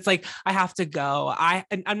because it's like I have to go.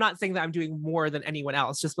 And I'm not saying that I'm doing more than anyone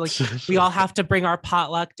else, just like we sure. all have to bring our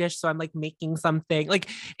potluck dish, so I'm like making something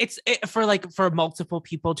like for multiple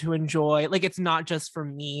people to enjoy. Like it's not just for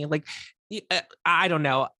me. Like I don't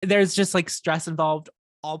know, there's just like stress involved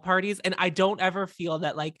all parties, and I don't ever feel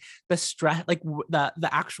that like the stress, like the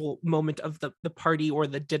actual moment of the party or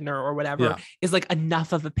the dinner or whatever Yeah, is like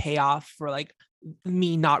enough of a payoff for like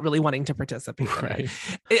me not really wanting to participate in it. right.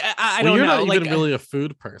 I Well, don't you're know. not Like even really a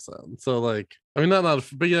food person, so like, I mean, not,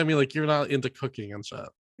 but yeah, I mean, like, you're not into cooking and shit I'm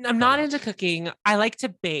that not into much. cooking. I like to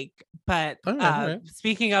bake, but All right, all right.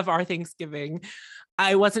 speaking of our Thanksgiving,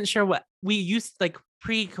 I wasn't sure what we used like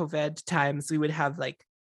pre-COVID times. We would have like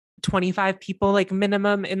 25 people like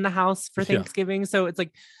minimum in the house for Yeah, Thanksgiving. So it's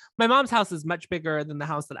like my mom's house is much bigger than the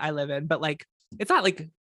house that I live in, but like it's not like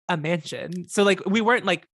a mansion. So like we weren't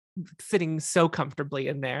like sitting so comfortably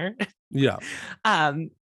in there. yeah. um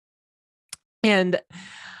and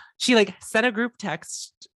she like sent a group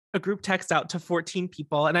text out to 14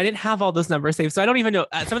 people, and I didn't have all those numbers saved, so I don't even know.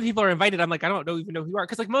 Some of the people are invited. I'm like, I don't even know who you are,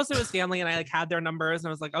 because like most of it was family, and I like had their numbers, and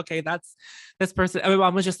I was like, okay, that's this person. And my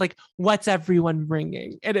mom was just like, what's everyone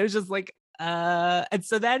bringing? And it was just like, and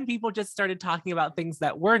so then people just started talking about things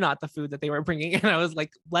that were not the food that they were bringing, and I was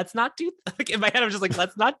like, let's not do like in my head I was just like,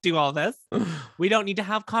 let's not do all this. We don't need to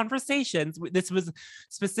have conversations. This was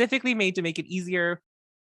specifically made to make it easier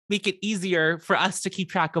for us to keep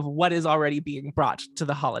track of what is already being brought to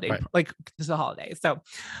the holiday, Right. like to the holiday. So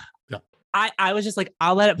Yeah. I was just like,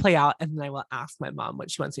 I'll let it play out, and then I will ask my mom what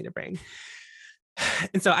she wants me to bring.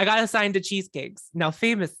 And so I got assigned to cheesecakes. Now,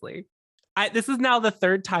 famously, this is now the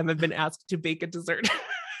third time I've been asked to bake a dessert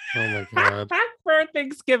Oh my god. for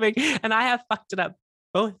Thanksgiving, and I have fucked it up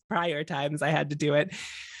both prior times I had to do it,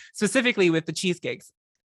 specifically with the cheesecakes.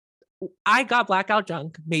 I got blackout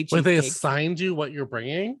drunk, made Wait, they cheesecakes. assigned you what you're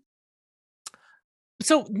bringing?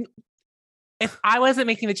 So if I wasn't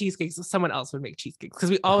making the cheesecakes, someone else would make cheesecakes, because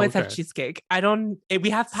we always have Okay. cheesecake. We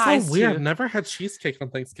have So pies weird. too. I've never had cheesecake on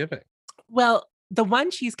Thanksgiving. Well, the one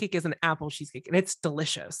cheesecake is an apple cheesecake, and it's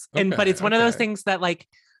delicious. But Okay, it's one of those okay. things that like,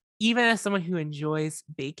 even as someone who enjoys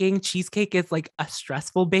baking, cheesecake is like a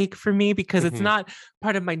stressful bake for me, because it's Mhm. not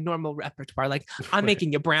part of my normal repertoire. Like I'm Right,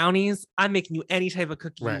 making you brownies, I'm making you any type of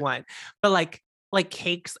cookie you right. want. But like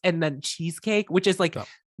cakes and then cheesecake, which is like, Yeah.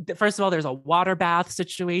 first of all, there's a water bath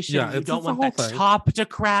situation. Yeah, You it's don't a want whole that thing. top to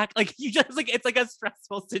crack. Like you just like, it's like a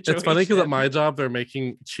stressful situation. It's funny because at my job they're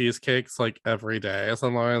making cheesecakes like every day. So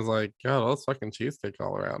I'm always like, God, all this fucking cheesecake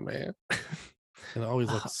all around me. And it always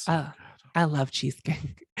Oh, looks so good. I love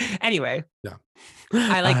cheesecake. Anyway, Yeah.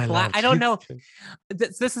 I like black. love I don't know. cheesecake.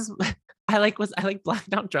 This is I like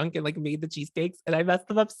blacked out drunk and like made the cheesecakes, and I messed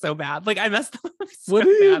them up so bad. Like I messed them up so What do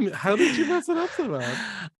you bad. mean? How did you mess it up so bad?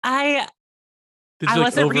 Did I you like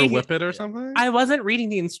wasn't over reading. whip it or something? I wasn't reading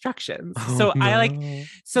the instructions. Oh So I like, no.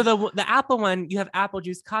 so the apple one, you have apple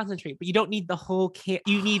juice concentrate, but you don't need the whole can.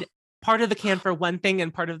 You need part of the can for one thing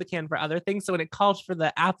and part of the can for other things. So when it called for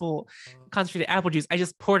the apple concentrated apple juice, I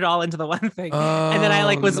just poured it all into the one thing. And then I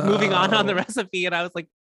like Oh was moving on the no. recipe, and I was like,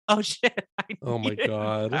 oh shit, Oh my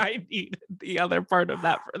god. I need the other part of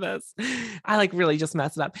that for this. I like really just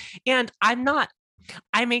messed it up. And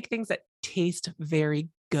I make things that taste very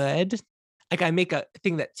good. Like I make a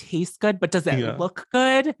thing that tastes good, but does it Yeah. look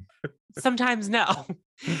good? Sometimes no.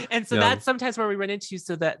 And so Yeah. that's sometimes where we run into,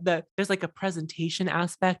 so that there's like a presentation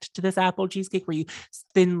aspect to this apple cheesecake where you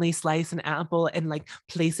thinly slice an apple and like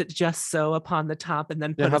place it just so upon the top and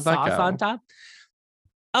then Yeah, put a how'd that sauce on go? top.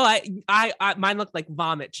 Oh, I mine looked like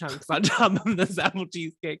vomit chunks on top of this apple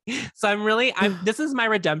cheesecake. So this is my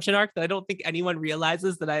redemption arc that I don't think anyone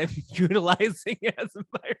realizes that I'm utilizing as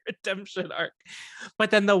my redemption arc.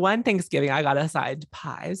 But then the one Thanksgiving I got assigned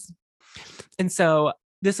pies. And so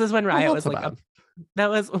this is when Riot not was so like bad. that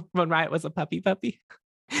was when Riot was a puppy.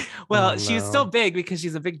 Well, Oh, she was still no. big because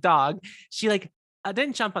she's a big dog. She like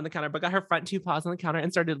didn't jump on the counter, but got her front two paws on the counter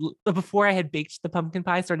and started, before I had baked the pumpkin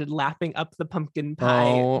pie, started lapping up the pumpkin pie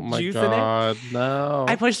Oh my juice in it. god, I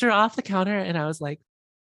no. pushed her off the counter and I was like,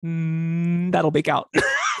 that'll bake out.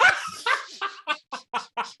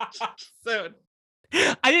 So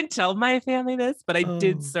I didn't tell my family this, but I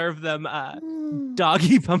did Oh. serve them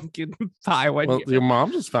doggy pumpkin pie one Well, year. your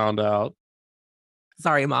mom just found out.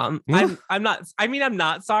 Sorry, Mom. I'm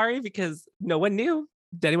not sorry because no one knew.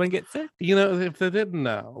 Did anyone get sick? You know, if they didn't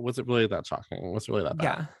know, was it really that shocking? Was it really that bad?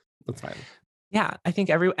 Yeah. That's fine. Yeah, I think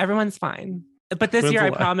everyone's fine. But this year I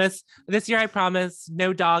promise,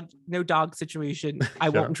 no dog situation. I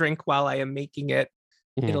Sure. won't drink while I am making it.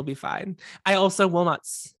 Mhm. It'll be fine. I also will not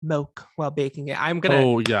smoke while baking it. I'm gonna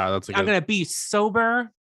Oh yeah, that's a I'm good. gonna be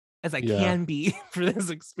sober as I Yeah. can be for this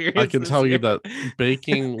experience. I can this tell you year. that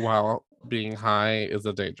baking while being high is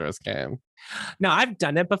a dangerous game. No, I've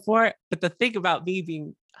done it before, but the thing about me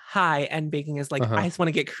being high and baking is like I just want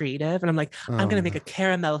to get creative, and I'm like, I'm gonna make a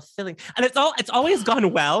caramel filling, and it's always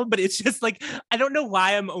gone well, but it's just like I don't know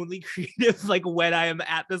why I'm only creative like when I am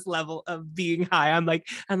at this level of being high. I'm like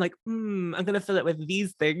I'm gonna fill it with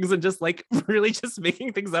these things and just like really just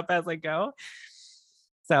making things up as I go.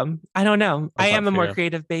 So I don't know. I am a more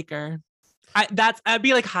creative baker. I'd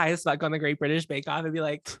be like high as fuck on the Great British Bake Off. I'd be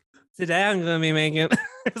like, today I'm gonna be making.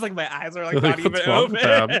 It's like my eyes are like Like, not even what's wrong with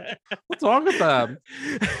open. them? What's wrong with them?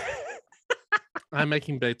 I'm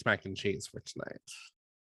making baked mac and cheese for tonight.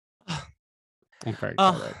 I'm very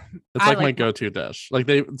excited. It's like my go-to dish. Like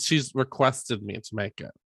she's requested me to make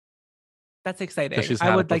it. That's exciting. she's I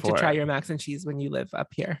had would it like to try before. your mac and cheese when you live up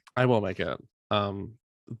here. I will make it.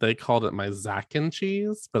 They called it my Zack and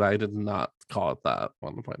cheese, but I did not call it that. I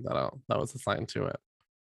want to point that out. That was assigned to it.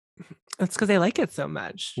 That's because they like it so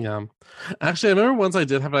much. Yeah. Actually, I remember once I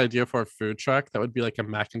did have an idea for a food truck that would be like a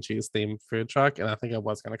mac and cheese themed food truck, and I think I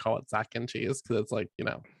was gonna call it Zack and cheese because it's like, you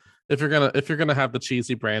know, if you're gonna have the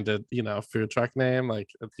cheesy branded, you know, food truck name, like,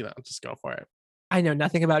 you know, just go for it. I know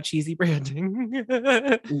nothing about cheesy branding.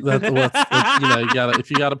 That's what's, you know,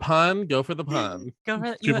 if you got a pun, go for the pun. Go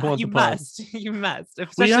for People want you the pun. must. You must. Well,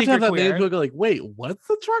 Especially you have to have for that name. queer. People go like, wait, what's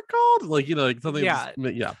the truck called? Like, you know, like something. Yeah.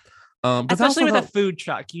 Yeah. But Especially with also a food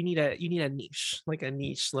truck, you need a niche, like a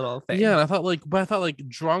niche little thing. Yeah, and I thought like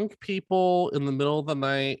drunk people in the middle of the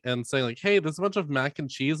night and saying like, hey, there's a bunch of mac and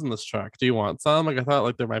cheese in this truck. Do you want some? Like I thought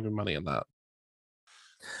like there might be money in that.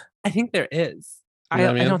 I think there is. You know what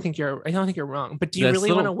I mean? I don't think you're wrong. But do you Yeah, really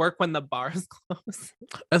still- want to work when the bars close?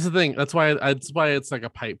 That's the thing. That's why it's like a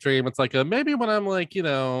pipe dream. It's like maybe when I'm like, you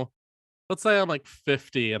know, let's say I'm like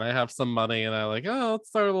 50 and I have some money and I like, oh, let's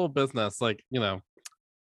start a little business. Like, you know,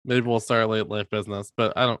 maybe we'll start a late life business,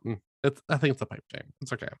 but I think it's a pipe dream.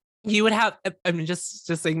 It's okay. You would have. I mean, just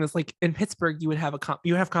saying this. Like in Pittsburgh, you would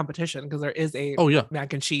have competition because there is a Oh yeah.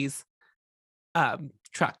 mac and cheese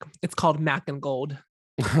truck. It's called Mac and Gold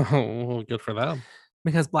Well, good for them.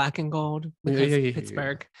 because black and gold. Because Yeah.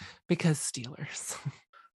 Pittsburgh. Because Steelers.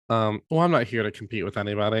 Well, I'm not here to compete with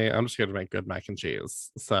anybody. I'm just here to make good mac and cheese.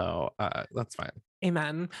 So that's fine.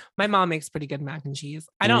 Amen. My mom makes pretty good mac and cheese.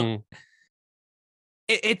 I don't.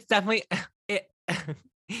 It's definitely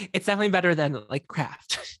it's definitely better than like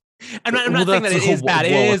Kraft. I'm not saying that it is bad.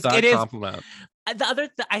 It is. Compliment.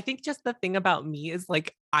 I think just the thing about me is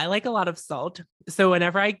like I like a lot of salt. So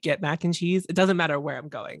whenever I get mac and cheese, it doesn't matter where I'm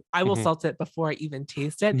going. I will salt it before I even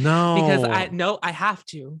taste it. No, Because I have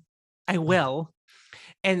to. I will.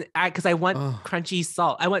 And because I want crunchy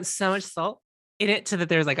salt. I want so much salt in it so that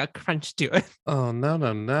there's like a crunch to it. Oh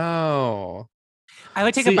no. I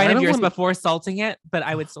would take a bite of yours before salting it, but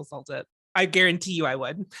I would still salt it. I guarantee you I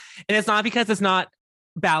would. And it's not because it's not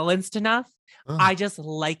balanced enough. I just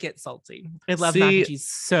like it salty. I love mac and cheese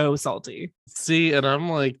so salty. See, and I'm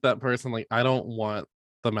like that person, like I don't want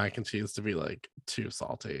the mac and cheese to be like too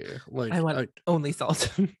salty. Like I want only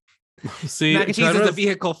salt. See, mac and cheese is a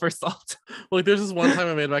vehicle for salt. Like there's this one time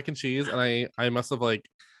I made mac and cheese and I must have like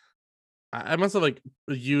I must have like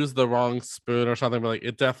used the wrong spoon or something, but like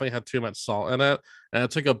it definitely had too much salt in it. And I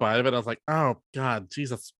took a bite of it. And I was like, oh God,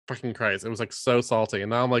 Jesus fucking Christ. It was like so salty. And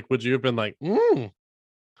now I'm like, would you have been like,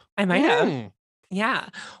 I might have. mm. Yeah.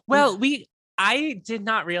 Well, I did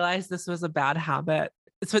not realize this was a bad habit.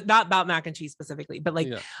 It's not about mac and cheese specifically, but like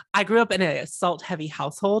Yeah. I grew up in a salt heavy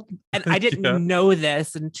household and I didn't Yeah. know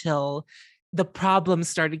this until the problems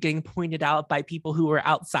started getting pointed out by people who were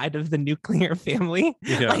outside of the nuclear family.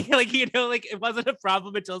 Yeah. Like it wasn't a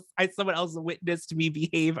problem until someone else witnessed me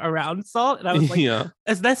behave around salt. And I was like, Yeah.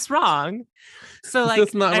 is this wrong? So like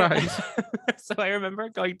That's not right. So I remember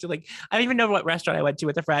going to like, I don't even know what restaurant I went to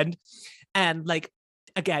with a friend. And like,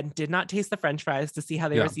 again, did not taste the French fries to see how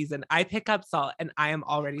they Yeah. were seasoned. I pick up salt and I am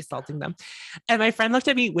already salting them. And my friend looked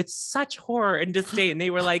at me with such horror and disdain. They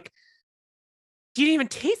were like, you didn't even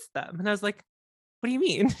taste them. And I was like, what do you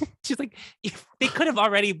mean? She's like, they could have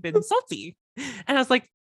already been salty. And I was like,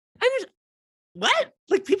 what?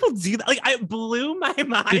 Like people do that? Like I blew my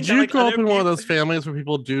mind. Did that, you like, grow up other in one of those people- families where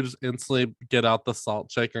people do just instantly get out the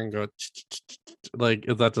salt shaker and go like,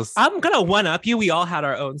 is that just I'm gonna one up you. We all had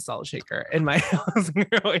our own salt shaker in my house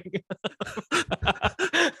growing up.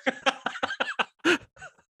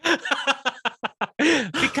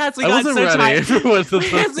 Because we I got wasn't so ready tired. for what this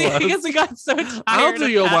because, was. because we got so tired. I'll do of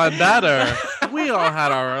you that. one better. We all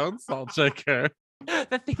had our own salt shaker.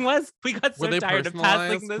 The thing was, we got so Were they tired of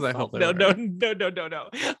personalized? passing this. 'Cause I hope No, they no, were. no.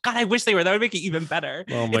 God, I wish they were. That would make it even better.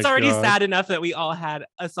 Oh my It's already God. sad enough that we all had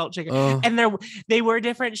a salt shaker, Ugh. and they were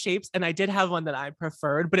different shapes, and I did have one that I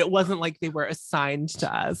preferred, but it wasn't like they were assigned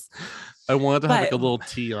to us. I wanted to have like a But- little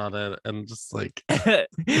T on it and just like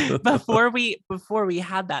before we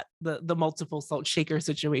had that the multiple salt shaker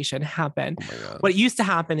situation happen, oh my God. what used to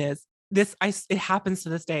happen is it happens to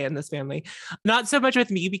this day in this family. Not so much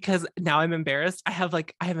with me because now I'm embarrassed. I have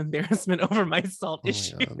embarrassment over my salt Oh my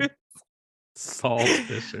issues. God. Salt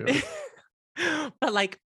issue. But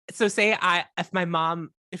like, so say if my mom,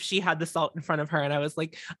 if she had the salt in front of her and I was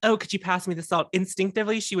like, oh, could you pass me the salt?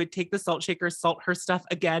 Instinctively, she would take the salt shaker, salt her stuff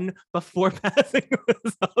again before passing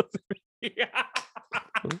the salt. Yeah.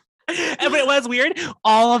 And but it was weird.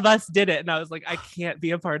 All of us did it. And I was like, I can't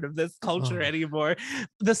be a part of this culture Oh. anymore.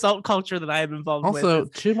 The salt culture that I am involved Also,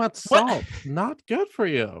 with. too much What? salt. Not good for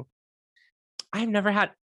you. I've never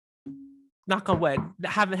had, knock on wood,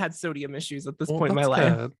 haven't had sodium issues at this Well, point in my that's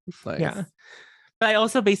life. good. That's nice. Yeah. But I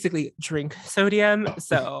also basically drink sodium.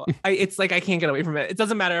 So it's like I can't get away from it. It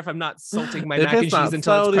doesn't matter if I'm not salting my If mac and it's not cheese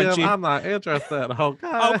until sodium, it's crunchy. I'm not interested. Oh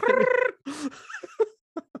God.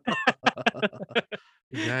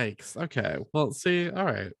 Yikes. Okay. Well, see, all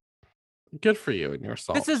right. Good for you and your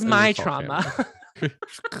salt. This is and my your salt trauma. family.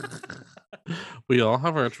 We all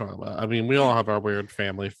have our trauma. I mean, we all have our weird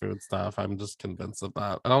family food stuff. I'm just convinced of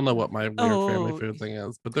that. I don't know what my weird family Oh, food thing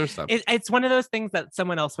is, but there's stuff. It's one of those things that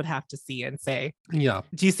someone else would have to see and say, Yeah.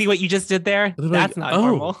 do you see what you just did there? They're like, That's not "Oh."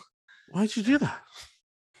 normal. Why'd you do that?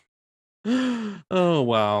 Oh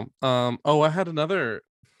wow. I had another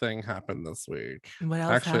thing happen this week. What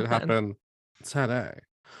else Actually, it happened? happened today.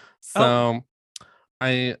 So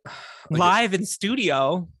I like, Live in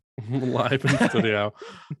studio. live in studio.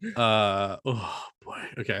 Oh boy.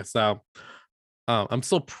 Okay, so I'm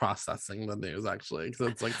still processing the news actually because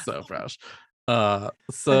it's like so fresh. So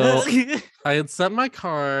I had sent my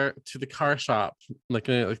car to the car shop like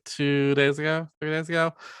 2 days ago, 3 days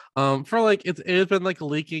ago. For like it had been like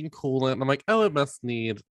leaking coolant. I'm like, oh, it must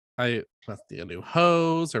need a new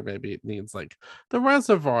hose, or maybe it needs like the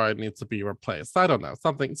reservoir needs to be replaced. I don't know,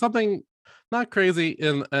 something not crazy.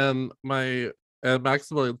 And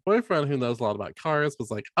Maximilian's boyfriend, who knows a lot about cars,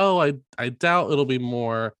 was like, oh, I doubt it'll be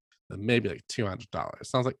more than maybe like $200.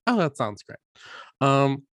 So I was like, oh, that sounds great.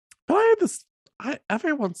 But I had this.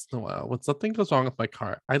 Every once in a while, when something goes wrong with my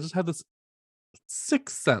car, I just have this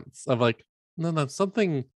sixth sense of like, no,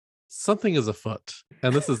 something is afoot,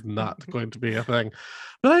 and this is not going to be a thing.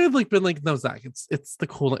 But I had like been like, no, Zach, it's the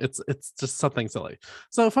coolant, it's just something silly.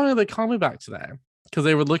 So finally, they called me back today because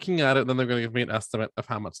they were looking at it, and then they're going to give me an estimate of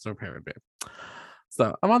how much the repair would be.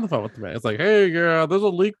 So I'm on the phone with them. It's like, hey, yeah, there's a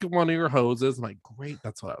leak in one of your hoses. I'm like, great,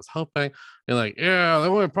 that's what I was hoping. And like, yeah, the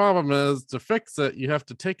only problem is to fix it, you have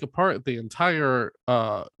to take apart the entire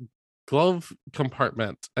glove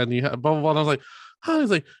compartment, and you have blah blah blah. And I was like, huh?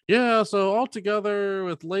 He's like, yeah, so altogether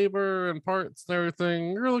with labor and parts and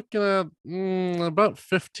everything, you're looking at about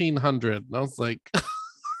 $1,500. And I was like,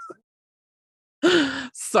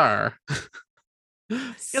 sir.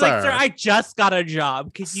 You're like, sir, I just got a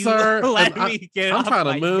job. Could you Sir, let and me get I'm off trying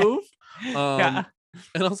to my move. Yeah.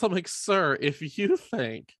 And also I'm like, sir, if you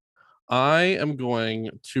think I am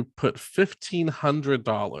going to put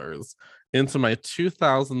 $1,500 into my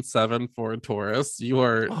 2007 Ford Taurus. You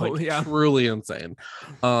are Oh, yeah. truly insane.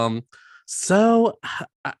 So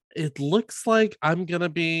it looks like I'm gonna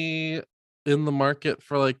be in the market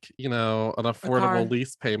for like, an car. affordable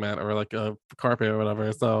lease payment or like a car payment or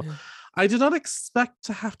whatever. So Yeah. I did not expect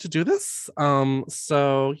to have to do this.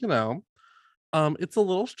 So it's a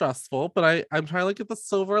little stressful, but I'm trying to look at the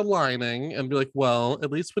silver lining and be like, well,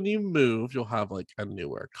 at least when you move, you'll have like a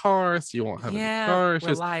newer car, so you won't have any Yeah, car issues.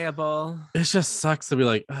 reliable. It just sucks to be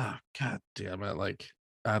like, oh god damn it, like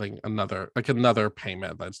adding another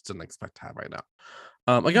payment that I just didn't expect to have right now.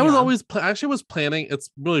 Like I was Yeah. always actually was planning. It's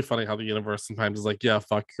really funny how the universe sometimes is like, yeah,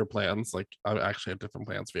 fuck your plans. Like I actually have different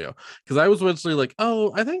plans for you. Because I was originally like,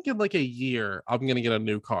 oh, I think in like a year I'm gonna get a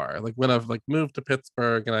new car. Like when I've like moved to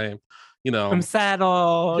Pittsburgh and I'm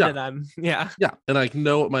settled yeah, and I'm yeah. yeah, and I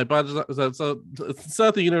know what my budget is. So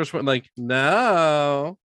the universe went like,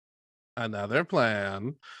 no, another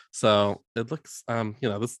plan. So it looks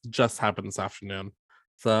this just happened this afternoon.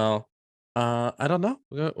 So I don't know.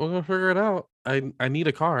 We're gonna figure it out. I need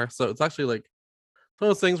a car. So it's actually like one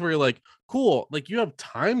of those things where you're like, cool, like you have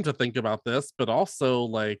time to think about this, but also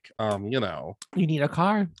like You need a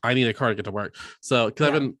car. I need a car to get to work. So because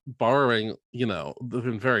I've Yeah. been borrowing, they've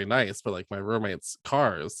been very nice, but like my roommates'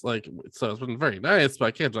 cars, like so it's been very nice, but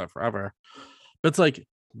I can't do that forever. But it's like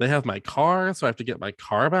they have my car, so I have to get my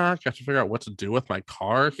car back. I have to figure out what to do with my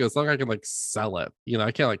car because it's not like I can like sell it.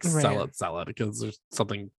 I can't like Right. sell it because there's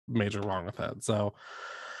something major wrong with it. So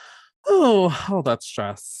all that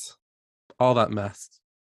stress, all that mess.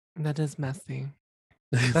 That is messy.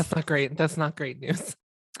 That's not great. That's not great news.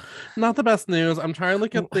 Not the best news. I'm trying to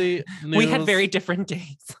look at the news. We had very different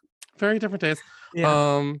days. very different days.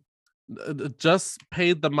 Yeah. Just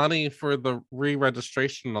paid the money for the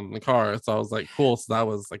re-registration on the car, so I was like, cool. So that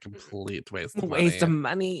was a complete waste of money. Waste of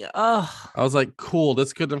money. Oh, I was like, cool,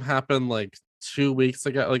 this couldn't have happened like 2 weeks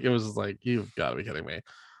ago. Like it was just like, you've got to be kidding me.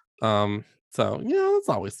 So it's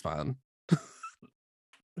always fun.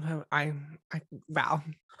 I wow.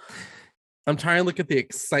 I'm trying to look at the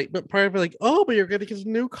excitement part of it, like, oh, but you're gonna get a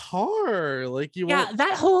new car. Like you Yeah, won't.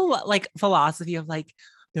 that whole like philosophy of like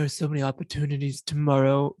there's so many opportunities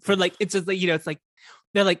tomorrow for like it's just like it's like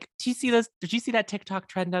they're like, do you see this? Did you see that TikTok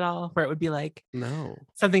trend at all? Where it would be like No.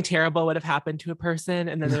 something terrible would have happened to a person,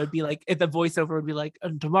 and then it would be like if the voiceover would be like,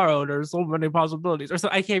 and tomorrow there's so many possibilities, or so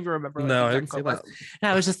I can't even remember. No, I the didn't exact see quote was. that.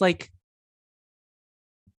 And I was just like,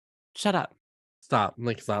 shut up. Stop.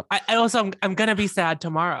 Like stop. I also I'm gonna be sad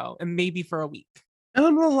tomorrow and maybe for a week. And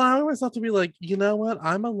I'm allowing myself to be like, you know what?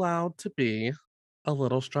 I'm allowed to be a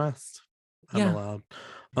little stressed. I'm Yeah.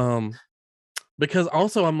 allowed. Because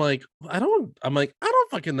also I'm like, I don't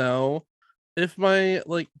fucking know if my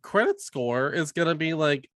like credit score is gonna be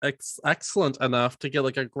like excellent enough to get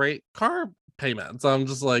like a great car payment. So I'm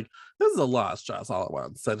just like, this is a lot of stress all at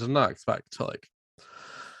once. I did not expect to like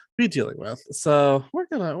be dealing with. So we're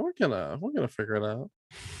gonna figure it out.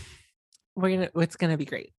 It's gonna be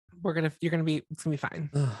great. It's gonna be fine.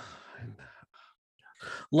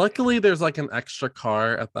 Luckily there's like an extra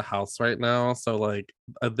car at the house right now, so like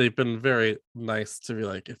they've been very nice to be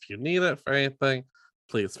like, if you need it for anything,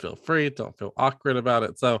 please feel free, don't feel awkward about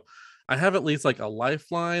it. So I have at least like a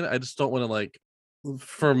lifeline. I just don't want to like,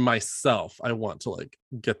 for myself, I want to like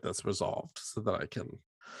get this resolved so that I can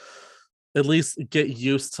at least get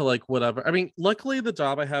used to like whatever. I mean, luckily the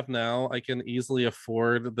job I have now, I can easily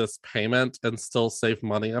afford this payment and still save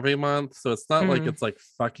money every month. So it's not like it's like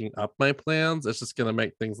fucking up my plans. It's just gonna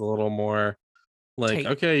make things a little more like,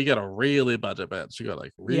 Tight. okay, you gotta really budget, bitch. You gotta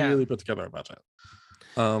like really put together a budget.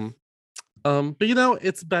 But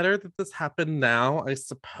it's better that this happened now, I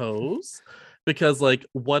suppose. Because like,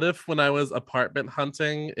 what if when I was apartment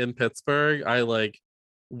hunting in Pittsburgh, I like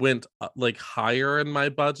went like higher in my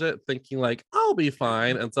budget thinking like I'll be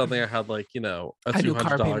fine, and suddenly I had like a I do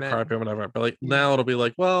 $200 car payment, whatever. But like now it'll be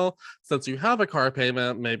like, well, since you have a car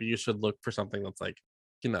payment, maybe you should look for something that's like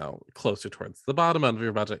closer towards the bottom end of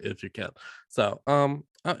your budget if you can. So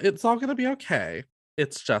it's all gonna be okay.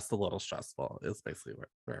 It's just a little stressful is basically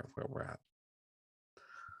where we're at.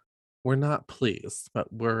 We're not pleased, but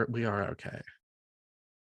we are okay.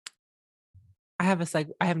 I have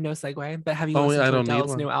no segue, but have you Oh, listened I to don't need Adele's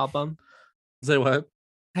one. new album? Say what?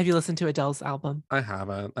 Have you listened to Adele's album? I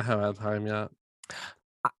haven't had time yet.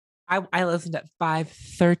 I listened at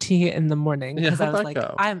 5:30 in the morning Yeah, because I how'd was that like,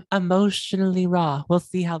 go? I'm emotionally raw. We'll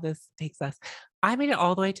see how this takes us. I made it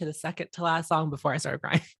all the way to the second to last song before I started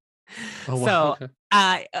crying. Oh, wow, So okay.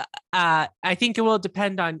 I think it will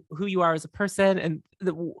depend on who you are as a person and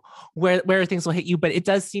where things will hit you. But it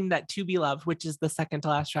does seem that To Be Loved, which is the second to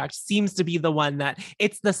last track, seems to be the one that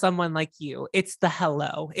it's the Someone Like You. It's the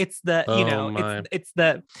hello. It's the, Oh my.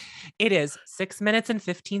 it is 6 minutes and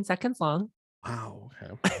 15 seconds long. Wow.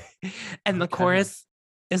 Okay. And the Okay. chorus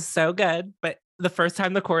is so good. But the first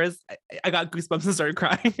time the chorus, I got goosebumps and started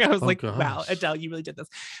crying. I was Oh, like, wow, gosh. Adele, you really did this.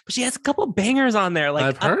 But she has a couple bangers on there, like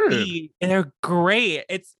I've heard. upbeat, and they're great.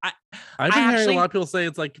 I've been hearing actually- a lot of people say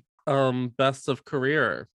it's like best of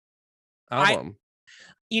career album.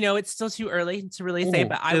 It's still too early to really say,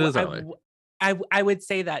 but it is early. I would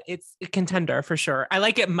say that it's a contender for sure. I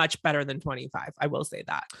like it much better than 25. I will say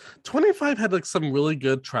that. 25 had like some really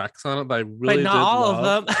good tracks on it that I really But not did all love.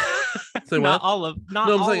 of them. Say not what? all of not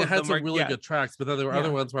No, I'm all saying it of had them some were- really yeah. good tracks, but then there were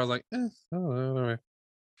other ones where I was like, oh, all right.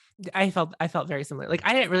 I felt very similar. Like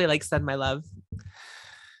I didn't really like Send My Love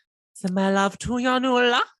to your new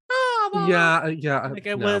love. Yeah. Like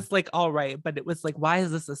it was like all right, but it was like, why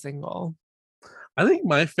is this a single? I think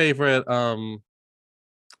my favorite song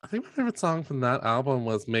from that album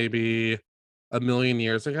was maybe A Million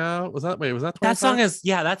Years Ago. Was that 25? That song is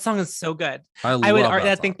so good. I I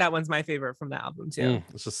that think song. that one's my favorite from the album too.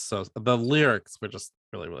 It's just so, the lyrics were just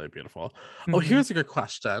really, really beautiful. Oh, Mhm. here's a good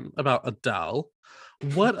question about Adele.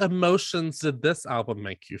 What emotions did this album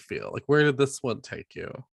make you feel? Like, where did this one take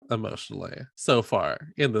you emotionally so far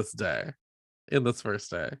in this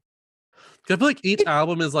first day? I feel like each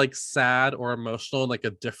album is like sad or emotional in like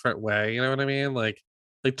a different way. You know what I mean? Like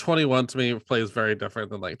 21 to me plays very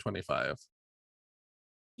different than like 25.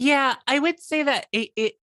 Yeah, I would say that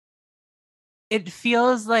it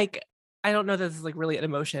feels like, I don't know that this is like really an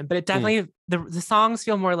emotion, but it definitely the songs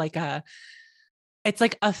feel more like it's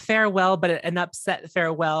like a farewell, but an upset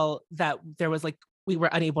farewell that there was like we were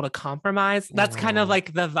unable to compromise. That's kind of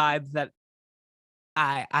like the vibe that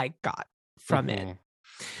I got from it.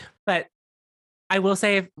 But I will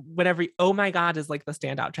say, whatever, Oh My God is like the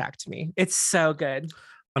standout track to me. It's so good.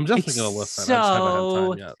 I'm definitely gonna listen. I just haven't had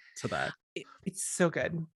time yet to that. It's so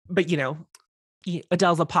good. But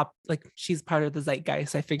Adele's a pop, like she's part of the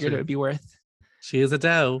zeitgeist. I figured it would be worth. She is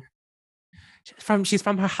Adele. She's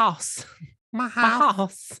from her house. My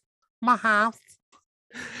house.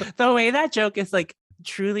 The way that joke is like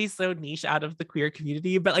truly so niche out of the queer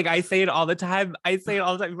community, but like I say it all the time. People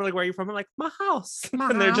are like, "Where are you from?" I'm like, "My house,"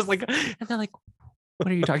 and they're just like, and they're like, "What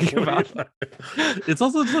are you talking about?" It's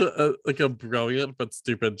also just like a brilliant but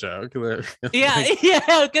stupid joke.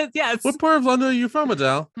 Yeah, because what part of London are you from,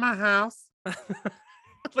 Adele? My house.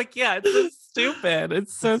 Like, yeah, it's so stupid.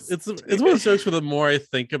 It's so it's one of those jokes where the more I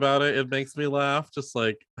think about it, it makes me laugh.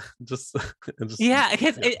 Yeah,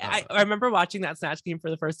 because I remember watching that Snatch Game for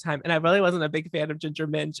the first time, and I really wasn't a big fan of Ginger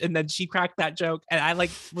Minch, and then she cracked that joke, and I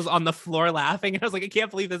like was on the floor laughing, and I was like, I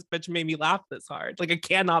can't believe this bitch made me laugh this hard. Like, I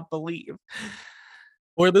cannot believe.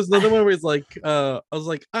 Or there's another one where he's like, I was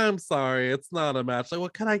like, I'm sorry, it's not a match. Like, well,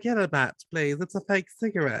 can I get a match, please? It's a fake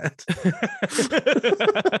cigarette.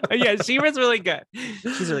 Yeah, she was really good.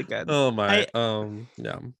 She's really good. Oh my,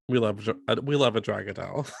 yeah, we love a drag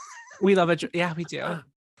Adele. We love it. Yeah, we do. I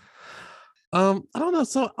don't know.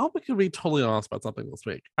 So I'll be totally honest about something this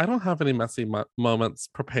week. I don't have any messy moments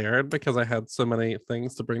prepared because I had so many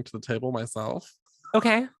things to bring to the table myself.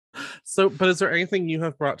 Okay. So, but is there anything you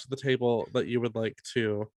have brought to the table that you would like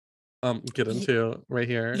to get into right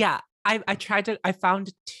here? Yeah, I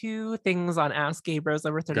found two things on Ask Gay Bros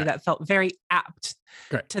Over 30 that felt very apt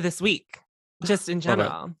to this week, just in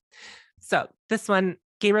general. So this one,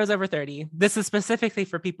 Gay Bros Over 30. This is specifically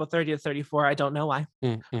for people 30 to 34. I don't know why.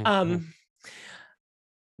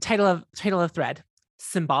 Title of thread: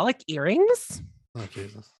 Symbolic earrings. Oh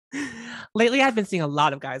Jesus. Lately, I've been seeing a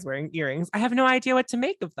lot of guys wearing earrings. I have no idea what to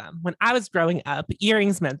make of them. When I was growing up,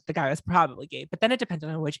 earrings meant the guy was probably gay, but then it depended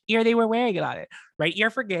on which ear they were wearing it on it. Right ear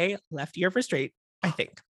for gay, left ear for straight, I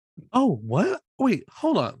think. Oh, what? Wait,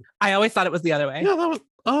 hold on. I always thought it was the other way. Yeah, that was.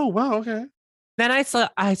 Oh, wow. Okay. Then I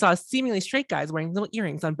saw seemingly straight guys wearing little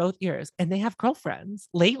earrings on both ears, and they have girlfriends.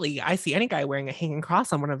 Lately, I see any guy wearing a hanging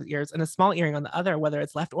cross on one of his ears and a small earring on the other, whether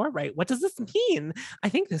it's left or right. What does this mean? I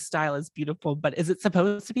think this style is beautiful, but is it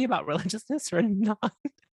supposed to be about religiousness or not?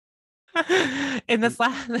 In this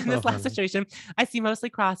last situation, I see mostly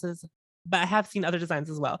crosses, but I have seen other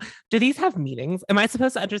designs as well. Do these have meanings? Am I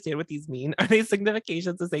supposed to understand what these mean? Are they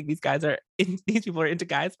significations of saying these people are into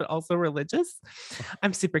guys, but also religious?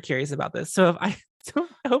 I'm super curious about this. So I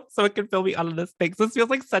hope someone can fill me out on this thing. So this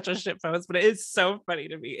feels like such a shit post, but it is so funny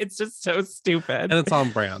to me. It's just so stupid. And it's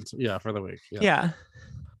on brand. Yeah, for the week. Yeah.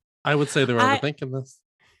 I would say they're overthinking this.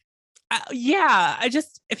 Yeah, I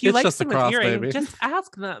just if you It's like just a someone's cross, earring, baby. just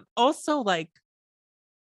ask them. Also, like,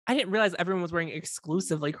 I didn't realize everyone was wearing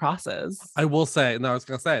exclusively crosses. I will say, no, I was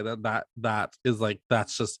gonna say that is like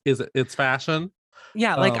that's just it's fashion.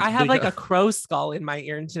 Yeah, like I have like Because a crow skull in my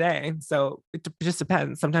ear today, so it just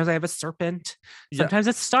depends. Sometimes I have a serpent, yeah, sometimes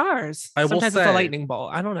it's stars, I will sometimes it's a say lightning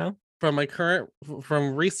bolt. I don't know.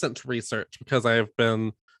 from recent research, because I have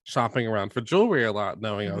been shopping around for jewelry a lot,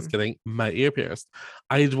 knowing I was Mhm. getting my ear pierced.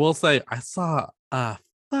 I will say I saw a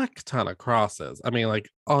fuck ton of crosses. I mean, like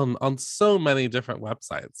on so many different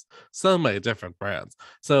websites, so many different brands.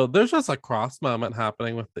 So there's just a cross moment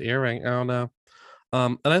happening with the earring. I don't know.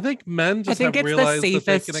 And I think men I just think have it's the realized that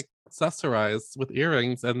they can safest. accessorize with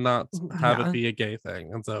earrings and not have it Yeah, be a gay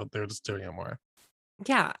thing, and so they're just doing it more.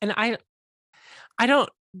 yeah, and I don't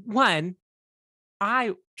one.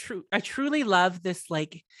 I truly love this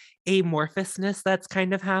like amorphousness that's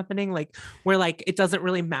kind of happening, like where like it doesn't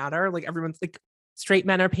really matter. Like everyone's like straight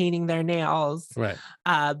men are painting their nails, Right,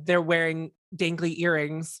 they're wearing dangly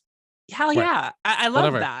earrings. Hell right, yeah. I love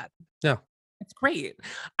whatever. that. Yeah, It's great.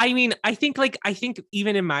 I mean, I think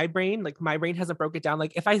even in my brain, like my brain hasn't broke it down.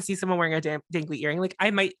 Like if I see someone wearing a dangly earring, like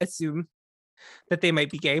I might assume that they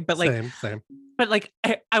might be gay, same. but like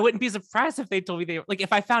I wouldn't be surprised if they told me they were like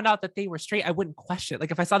if I found out that they were straight, I wouldn't question it.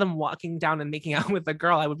 Like if I saw them walking down and making out with a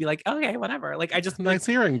girl, I would be like, okay, whatever. Like I just like Nice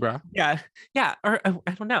earring, bro. yeah, yeah, or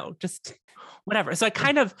I don't know, just whatever. So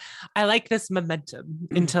I like this momentum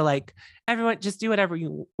into like everyone just do whatever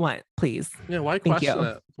you want, please. Yeah, why Thank question you.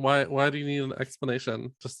 it? Why do you need an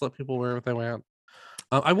explanation? Just let people wear what they want.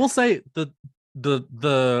 I will say the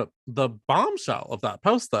bombshell of that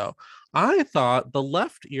post though. I thought the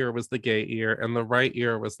left ear was the gay ear and the right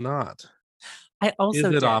ear was not. I Is also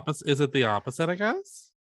it did. opposite? Is it the opposite? I guess.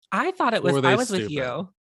 I thought it Or was were I they was with stupid? you.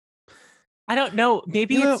 I don't know.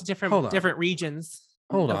 Maybe it's Hold on, different regions.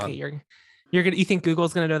 hold Okay, on. you're gonna you think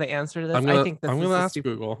Google's gonna know the answer to this? I think this I'm is gonna a ask stupid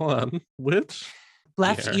Google. Hold on. Which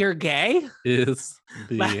left ear ear gay. is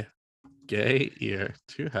Left. the gay ear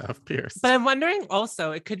to have pierced? But I'm wondering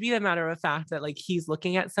also, it could be a matter of fact that like he's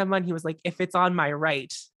looking at someone, he was like, if it's on my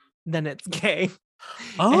right, then it's gay.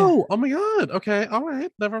 Oh my god. Okay, all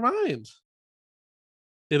right, never mind.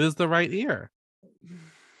 It is the right ear.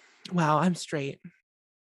 Wow, I'm straight.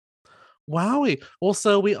 Wowie. Well,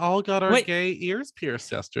 so we all got our Wait, gay ears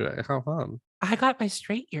pierced yesterday. How fun. I got my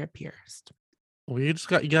straight ear pierced. Well, you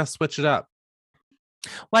gotta switch it up.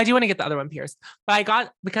 Well, I do want to get the other one pierced, but I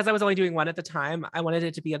got because I was only doing one at the time. I wanted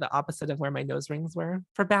it to be the opposite of where my nose rings were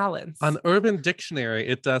for balance. On Urban Dictionary,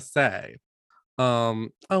 it does say, oh,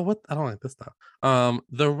 what? I don't like this stuff.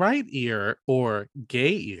 The right ear or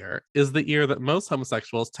gay ear is the ear that most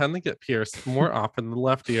homosexuals tend to get pierced more often than the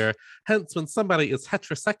left ear. Hence, when somebody is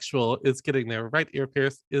heterosexual, is getting their right ear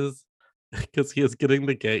pierced is because he is getting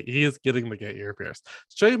the gay ear pierced.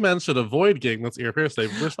 Straight men should avoid getting this ear pierced. They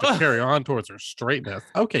wish to carry on towards their straightness.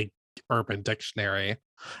 Okay, Urban Dictionary.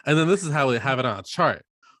 And then this is how we have it on a chart.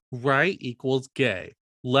 Right equals gay,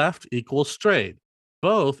 left equals straight,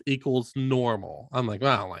 both equals normal. I'm like,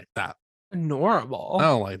 well, I don't like that. I Normal.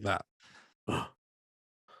 don't like that. Ugh.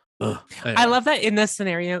 I Anyway, love that in this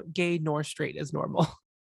scenario, gay nor straight is normal.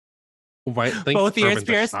 right. Thanks, Both ears Urban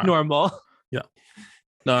pierced, Dictionary. normal. Yeah.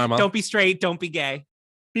 No, I'm Don't be straight, don't be gay.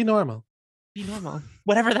 be normal. Be normal.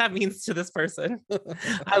 Whatever that means to this person.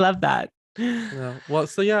 I love that. Yeah. Well,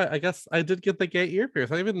 so yeah, I guess I did get the gay ear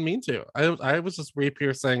pierced. I didn't mean to. I was just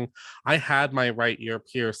re-piercing. I had my right ear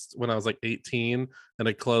pierced when I was like 18 and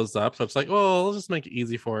it closed up. So it's like, oh, I'll just make it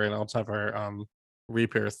easy for her and I'll just have her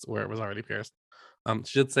re-pierced where it was already pierced.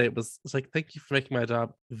 She did say it's like, thank you for making my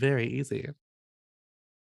job very easy,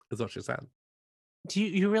 is what she said. Do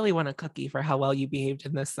you really want a cookie for how well you behaved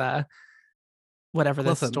in this whatever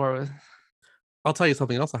this Listen, store was? I'll tell you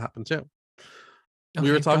something else that happened too. Okay,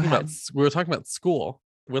 We were go talking ahead. about school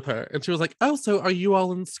with her, and she was like, "Oh, so are you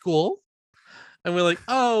all in school?" And we're like,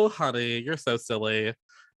 "Oh, honey, you're so silly."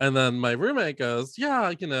 And then my roommate goes,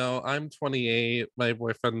 "Yeah, I'm 28. My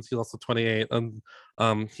boyfriend, he's also 28, and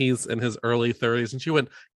he's in his early 30s." And she went,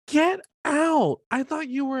 "Get out! I thought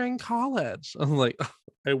you were in college." I'm like,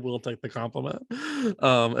 "I will take the compliment,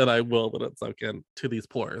 and I will let it soak in to these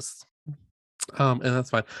pores." And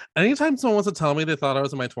that's fine. Anytime someone wants to tell me they thought I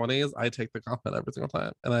was in my 20s, I take the compliment every single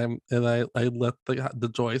time, and I let the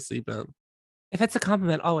joy seep in. If it's a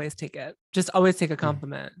compliment, always take it. Just always take a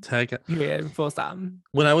compliment. Take it. Period. Full stop.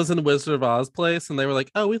 When I was in Wizard of Oz place, and they were like,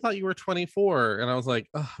 "Oh, we thought you were 24," and I was like,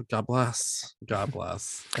 "Oh, God bless,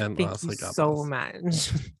 and Thank honestly, you God so bless.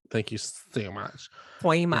 much. Thank you so much."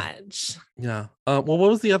 Way Yeah. much. Yeah. Well, what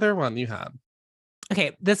was the other one you had?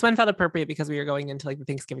 Okay, this one felt appropriate because we were going into like the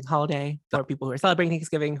Thanksgiving holiday for people who are celebrating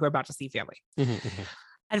Thanksgiving who are about to see family.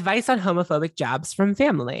 Advice on homophobic jabs from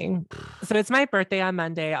family. So it's my birthday on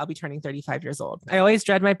Monday. I'll be turning 35 years old. I always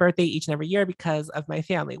dread my birthday each and every year because of my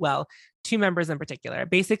family. Well, 2 members in particular.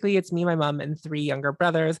 Basically, it's me, my mom, and 3 younger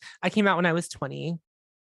brothers. I came out when I was 20.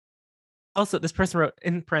 Also, this person wrote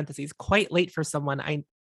in parentheses, quite late for someone I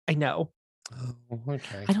know. Oh,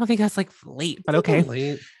 okay. I don't think that's like late, but It's a okay. little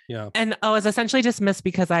late. Yeah. And I was essentially dismissed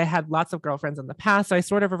because I had lots of girlfriends in the past. So I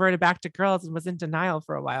sort of reverted back to girls and was in denial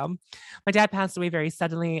for a while. My dad passed away very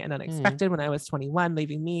suddenly and unexpected when I was 21,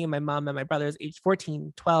 leaving me, my mom, and my brothers aged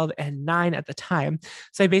 14, 12, and 9 at the time.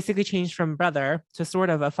 So I basically changed from brother to sort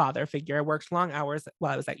of a father figure. I worked long hours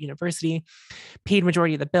while I was at university, paid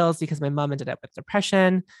majority of the bills because my mom ended up with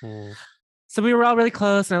depression. So we were all really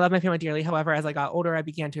close and I love my family dearly. However, as I got older, I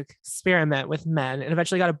began to experiment with men and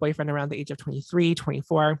eventually got a boyfriend around the age of 23,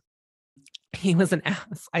 24. He was an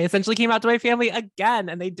ass. I essentially came out to my family again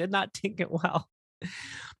and they did not take it well.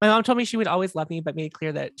 My mom told me she would always love me, but made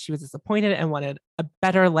clear that she was disappointed and wanted a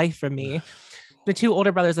better life for me. The 2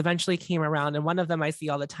 older brothers eventually came around and one of them I see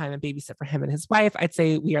all the time and babysit for him and his wife. I'd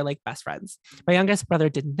say we are like best friends. My youngest brother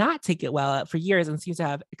did not take it well for years and seems to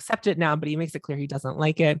have accepted it now, but he makes it clear he doesn't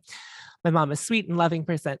like it. My mom is sweet and loving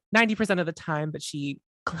 90% of the time, but she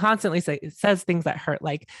constantly says things that hurt,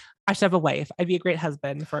 like, I should have a wife. I'd be a great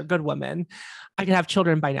husband for a good woman. I could have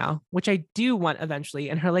children by now, which I do want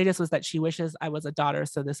eventually. And her latest was that she wishes I was a daughter,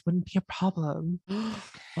 so this wouldn't be a problem.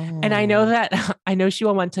 And I know she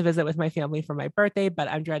will want to visit with my family for my birthday, but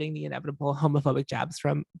I'm dreading the inevitable homophobic jabs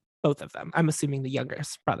from both of them. I'm assuming the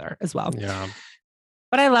youngest brother as well. Yeah.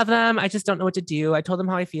 But I love them. I just don't know what to do. I told them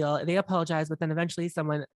how I feel. They apologize, but then eventually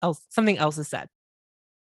something else is said.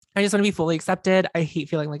 I just want to be fully accepted. I hate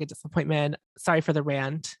feeling like a disappointment. Sorry for the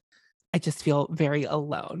rant. I just feel very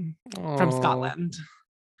alone. From Scotland.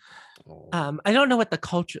 I don't know what the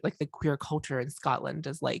culture, like the queer culture in Scotland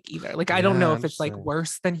is like either. Like, I don't know if it's like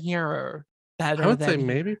worse than here or better. I would say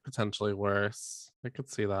maybe potentially worse. I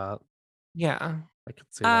could see that. Yeah. I could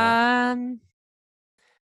see that.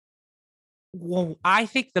 Well, I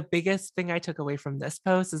think the biggest thing I took away from this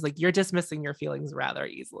post is like you're dismissing your feelings rather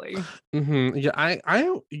easily. Yeah,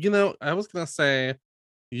 I was gonna say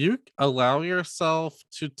you allow yourself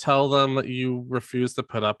to tell them that you refuse to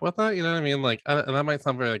put up with it. You know what I mean? Like, and that might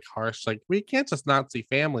sound very like harsh. Like, we can't just not see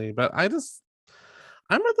family, but I'm at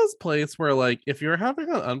this place where like if you're having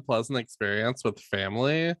an unpleasant experience with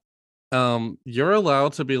family, you're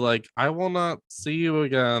allowed to be like, I will not see you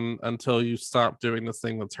again until you stop doing this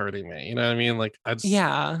thing that's hurting me. You know what I mean? Like, I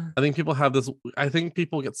think people have this, I think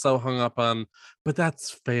people get so hung up on, but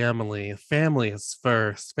that's family. Family is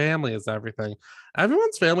first. Family is everything.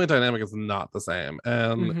 Everyone's family dynamic is not the same.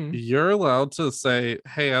 And you're allowed to say,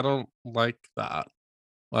 hey, I don't like that.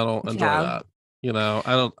 I don't enjoy that. You know,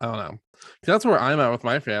 I don't know. That's where I'm at with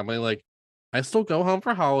my family. Like, I still go home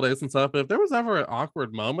for holidays and stuff. But if there was ever an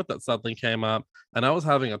awkward moment that something came up and I was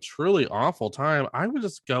having a truly awful time, I would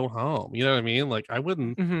just go home. You know what I mean? Like, I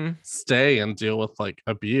wouldn't stay and deal with like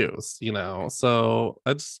abuse, you know? So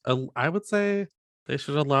I would say they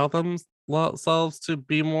should allow themselves to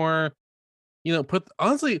be more, you know,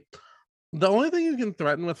 honestly, the only thing you can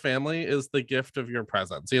threaten with family is the gift of your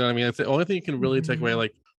presence. You know what I mean? It's the only thing you can really take away.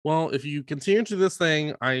 Like, well, if you continue to do this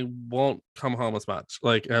thing, I won't come home as much.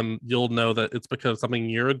 Like, and you'll know that it's because of something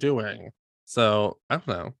you're doing. So I don't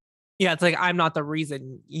know. Yeah, it's like I'm not the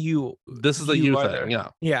reason you. This is a you thing. There. Yeah.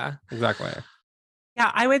 Yeah. Exactly. Yeah,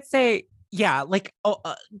 I would say, yeah, like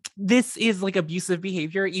this is like abusive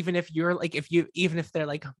behavior, even if you're like, even if they're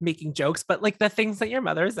like making jokes, but like the things that your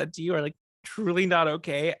mother said to you are like truly not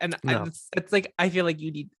okay. And it's like, I feel like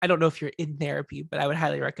I don't know if you're in therapy, but I would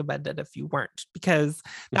highly recommend it if you weren't, because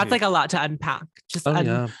that's like a lot to unpack, just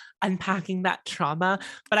unpacking that trauma.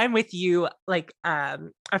 But I'm with you. Like, a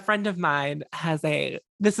friend of mine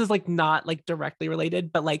this is like not like directly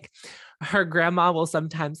related, but like her grandma will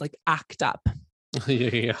sometimes like act up.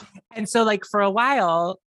 Yeah. And so like for a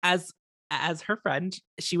while, as her friend,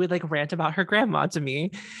 she would like rant about her grandma to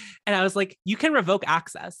me. And I was like, you can revoke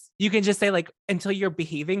access. You can just say like, until you're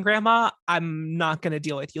behaving, grandma, I'm not going to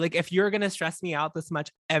deal with you. Like, if you're going to stress me out this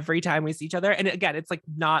much every time we see each other. And again, it's like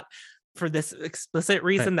not for this explicit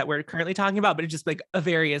reason that we're currently talking about, but it's just like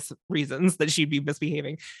various reasons that she'd be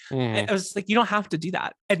misbehaving. And I was just like, you don't have to do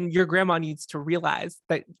that. And your grandma needs to realize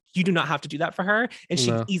that you do not have to do that for her. And she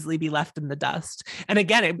can easily be left in the dust. And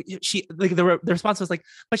again, she like the response was like,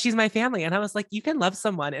 but she's my family. And I was like, you can love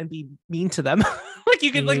someone and be mean to them. Like,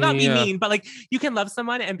 you can like not be mean, but like you can love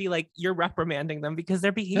someone and be like, you're reprimanding them because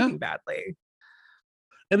they're behaving badly.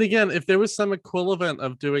 And again, if there was some equivalent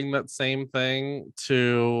of doing that same thing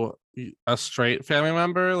to a straight family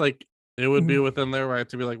member, like it would be Mhm. within their right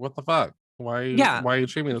to be like, what the fuck? Yeah. Why are you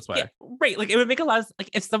treating me this Yeah, way? right. Like it would make a lot of like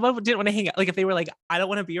if someone didn't want to hang out, like if they were like, I don't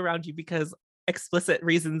want to be around you because explicit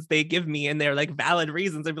reasons they give me and they're like valid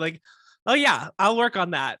reasons, I'd be like, oh yeah, I'll work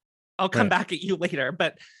on that. I'll come Right. back at you later.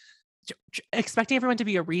 But expecting everyone to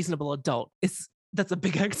be a reasonable adult is that's a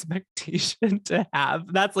big expectation to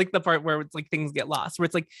have. That's like the part where it's like things get lost, where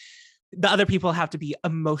it's like the other people have to be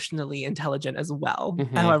emotionally intelligent as well.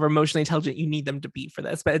 Mhm. However emotionally intelligent you need them to be for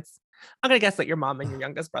this. But it's I'm gonna guess that your mom and your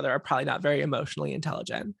youngest brother are probably not very emotionally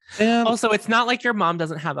intelligent. And Also, it's not like your mom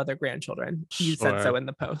doesn't have other grandchildren. You said so sure. in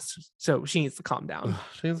the post. So she needs to calm down.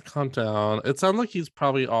 She needs to calm down. It sounds like he's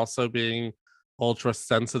probably also being ultra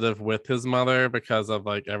sensitive with his mother because of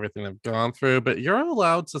like everything they've gone through. But you're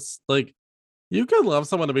allowed to like you could love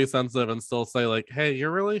someone to be sensitive and still say like, "Hey, you're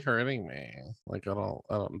really hurting me. Like, I don't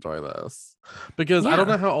enjoy this." Because I don't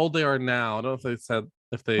know Yeah. how old they are now. I don't know if they said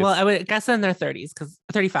if they. Well, I would guess in their 30s because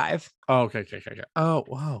 35. Oh, okay. Oh,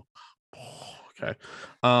 wow. Okay.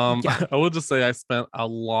 Yeah. I would just say I spent a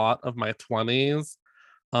lot of my 20s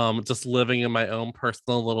just living in my own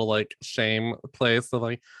personal little like shame place of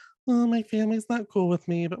like, oh, my family's not cool with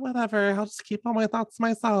me, but whatever, I'll just keep all my thoughts to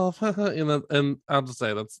myself. And I'll just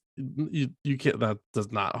say that's you can't, that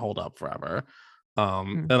does not hold up forever.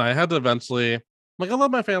 Mm. And I had to eventually, like, I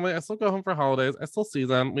love my family, I still go home for holidays, I still see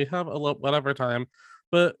them, we have a whatever time.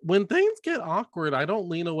 But when things get awkward, I don't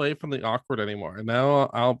lean away from the awkward anymore. And now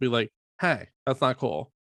I'll be like, hey, that's not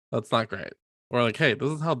cool. That's not great. Or like, hey, this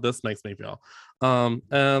is how this makes me feel. And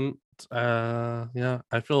yeah,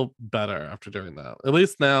 I feel better after doing that. At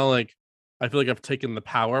least now, like, I feel like I've taken the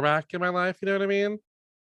power back in my life, you know what I mean?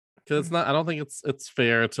 Because it's Mm. not, I don't think it's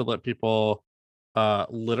fair to let people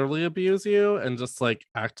literally abuse you and just like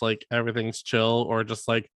act like everything's chill, or just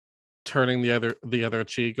like turning the other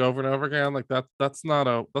cheek over and over again. Like that's not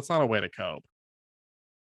a way to cope.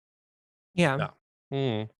 Yeah.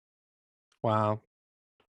 Yeah. Hmm. Wow.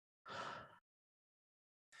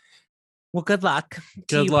 Well, good luck to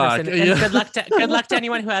Good you, luck. person, and Yeah. good luck to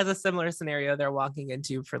anyone who has a similar scenario they're walking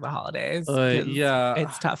into for the holidays because Yeah.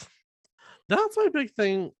 it's tough. That's my big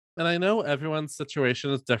thing. And I know everyone's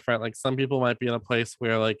situation is different. Like some people might be in a place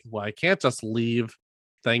where like, well, I can't just leave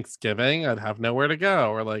Thanksgiving. I'd have nowhere to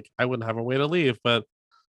go, or like I wouldn't have a way to leave. But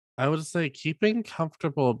I would say keeping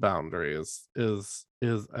comfortable boundaries is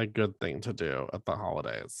a good thing to do at the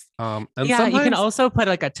holidays. And Yeah, you can sometimes also put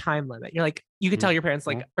like a time limit. You're like, you could tell your parents,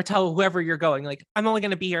 Mhm. like, or tell whoever you're going, like, I'm only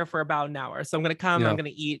going to be here for about an hour. So I'm going to come, I'm Yeah. going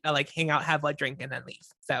to eat, I like hang out, have a drink, and then leave.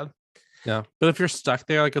 So, Yeah. But if you're stuck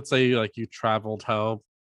there, like let's say you traveled home,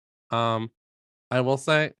 um, I will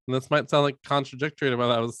say, and this might sound like contradictory to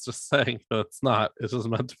what I was just saying, but it's not. It's just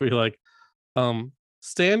meant to be like, um,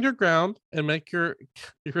 stand your ground and make your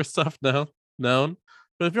stuff known.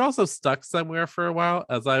 But if you're also stuck somewhere for a while,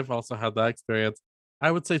 as I've also had that experience,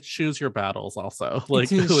 I would say choose your battles also. Like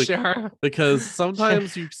sure. because Sure.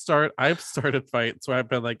 sometimes I've started fights where I've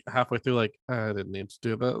been like halfway through, like, I didn't need to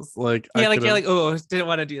do this. Like I Yeah, like could you're have like, oh, didn't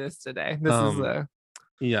want to do this today. This is um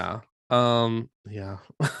yeah. Yeah.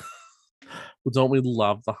 Don't we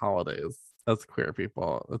love the holidays as queer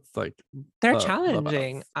people? It's like they're the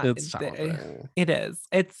challenging. best. It's challenging. It is.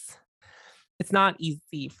 It's not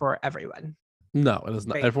easy for everyone. No, it is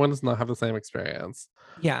not. Right. Everyone does not have the same experience.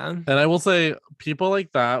 Yeah. And I will say, people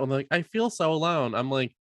like that, when they're like, I feel so alone, I'm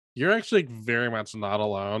like, you're actually very much not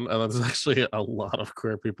alone. And there's actually a lot of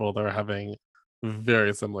queer people that are having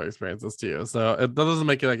very similar experiences to you. So it that doesn't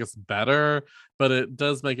make it, I guess, better, but it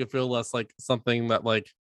does make it feel less like something that like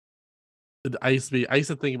I used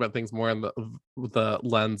to think about things more in the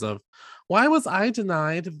lens of why was I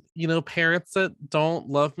denied, parents that don't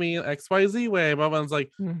love me in XYZ way. But when it's like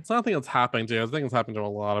Mm. it's not a thing that's happening to you. I think it's happening to a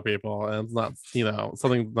lot of people, and it's not,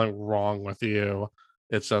 something like wrong with you.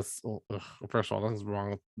 It's just first of all, nothing's wrong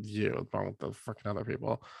with you. It's wrong with the freaking other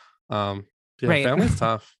people. Um, yeah, Right. family's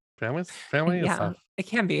tough. Family is Yeah, tough. it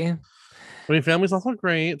can be. I mean, family's also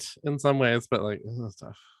great in some ways, but like it's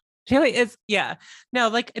tough. Really is, yeah. No,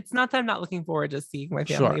 like it's not that I'm not looking forward to seeing my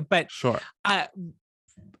family, Sure, but sure. uh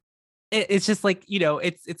it's just like,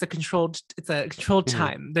 it's a controlled Mhm.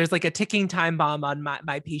 time. There's like a ticking time bomb on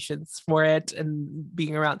my patience for it and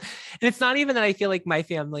being around. And it's not even that I feel like my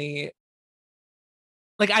family,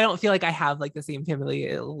 like I don't feel like I have like the same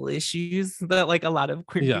familial issues that like a lot of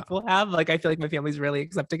queer Yeah, people have. Like I feel like my family's really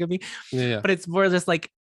accepting of me, yeah. but it's more just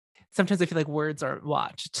like sometimes I feel like words aren't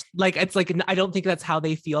watched. Like it's like I don't think that's how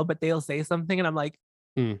they feel, but they'll say something and I'm like,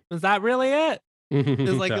 Mm. is that really it?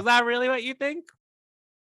 Is like, Yeah. is that really what you think?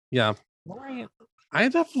 Yeah. Right. I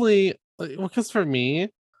definitely, well, because for me,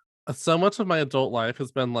 So much of my adult life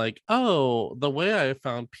has been like, oh, the way I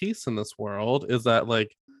found peace in this world is that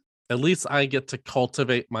like at least I get to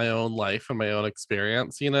cultivate my own life and my own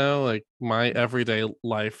experience, like my everyday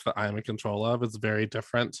life that I'm in control of is very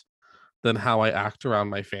different than how I act around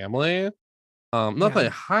my family. Not that I Yeah.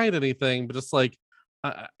 hide anything, but just like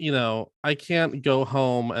I can't go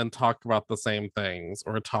home and talk about the same things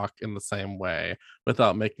or talk in the same way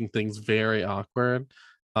without making things very awkward.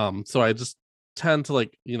 So I just tend to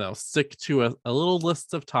like, stick to a little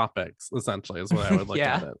list of topics, essentially, is what I would look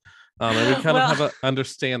at Yeah. it. And we kind of have Well, an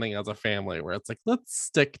understanding as a family where it's like, let's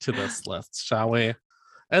stick to this list, shall we?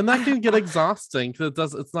 And that I, can get exhausting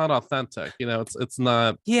because it's not authentic, yeah. it's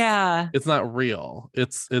not real.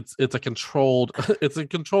 It's a controlled it's a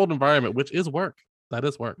controlled environment, which is work. That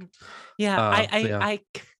is work. Yeah, So yeah.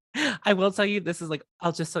 I will tell you this is like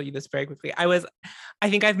I'll just tell you this very quickly. I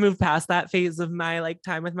think I've moved past that phase of my like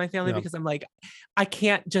time with my family Yeah. because I'm like I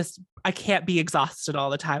can't be exhausted all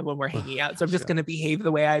the time when we're hanging out. So I'm just Yeah. gonna behave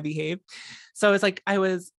the way I behave. So it's like I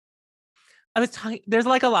was talking, there's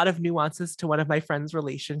like a lot of nuances to one of my friends'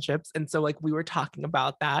 relationships. And so like we were talking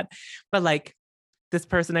about that, but like this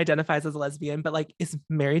person identifies as a lesbian, but like is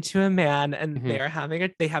married to a man and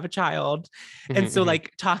Mhm, they have a child. mhm, And so mhm.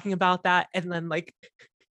 like talking about that, and then like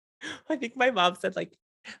I think my mom said like,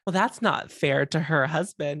 well, that's not fair to her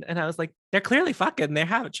husband. And I was like, they're clearly fucking, they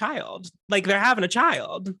have a child. Like they're having a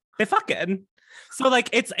child. They fucking. So like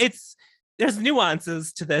it's there's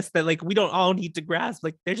nuances to this that like we don't all need to grasp.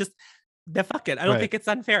 Like they're fucking. I don't Right. think it's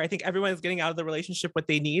unfair. I think everyone's getting out of the relationship what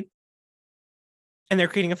they need, and they're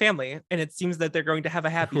creating a family. And it seems that they're going to have a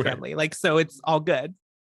happy Right. family. Like, so it's all good.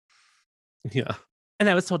 Yeah. And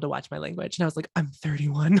I was told to watch my language. And I was like, I'm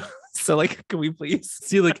 31. So like, can we please?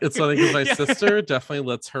 See, like it's funny because my Yeah. sister definitely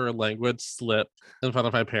lets her language slip in front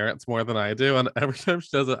of my parents more than I do. And every time she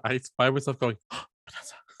does it, I find myself going, oh,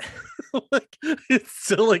 Vanessa. Like it's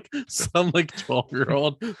still like some like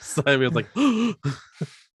 12-year-old side me was like,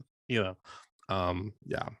 yeah.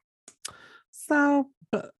 So,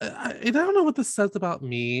 but I don't know what this says about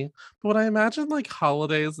me, but when I imagine like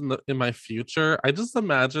holidays in my future, I just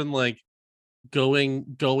imagine like going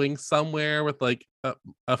somewhere with like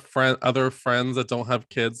a friend, other friends that don't have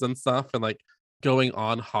kids and stuff, and like going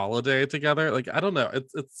on holiday together. Like I don't know,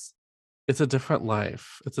 it's a different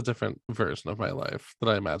life. It's a different version of my life that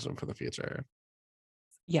I imagine for the future.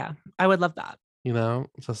 Yeah, I would love that.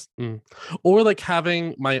 Just or like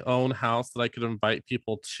having my own house that I could invite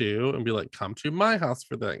people to and be like, come to my house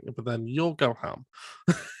for thing, but then you'll go home.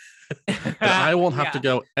 And I won't have to Yeah.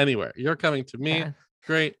 go anywhere. You're coming to me. Yeah.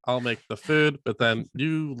 Great. I'll make the food, but then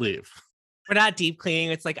you leave. We're not deep cleaning.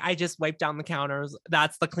 It's like I just wipe down the counters.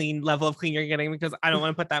 That's the clean level of clean you're getting because I don't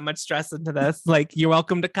want to put that much stress into this. Like you're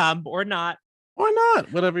welcome to come or not. Or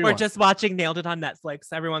not, whatever you Or want. just watching Nailed It on Netflix.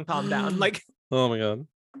 Everyone calm down. Like Oh my god.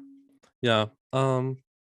 Yeah. Oh,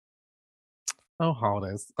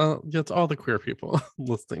 holidays. Yeah, it's all the queer people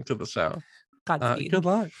listening to the show. Godspeed. Good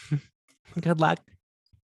luck. Good luck.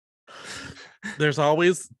 There's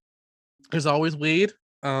always weed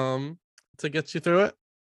to get you through it.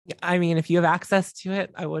 I mean, if you have access to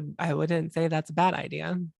it, I wouldn't say that's a bad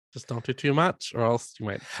idea. Just don't do too much, or else you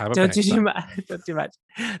might have a Don't do panic too attack. much. Don't too much.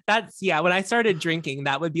 That's when I started drinking,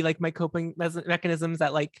 that would be like my coping mechanisms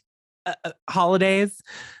at like holidays.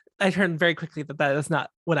 I learned very quickly that is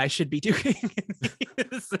not what I should be doing in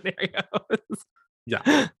these scenarios.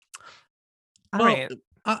 Yeah. All Well, right.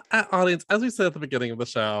 audience, as we said at the beginning of the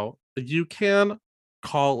show, you can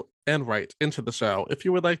call and write into the show if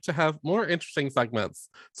you would like to have more interesting segments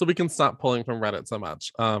so we can stop pulling from Reddit so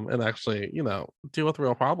much and actually, deal with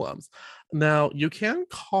real problems. Now, you can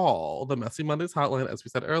call the Messy Mondays hotline, as we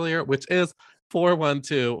said earlier, which is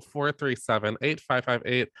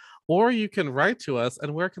 412-437-8558, or you can write to us.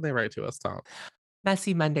 And where can they write to us, Tom?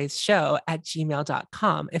 Messy Mondays Show at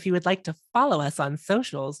gmail.com. If you would like to follow us on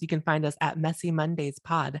socials, you can find us at Messy Mondays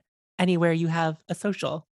Pod, anywhere you have a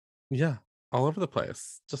social. Yeah, all over the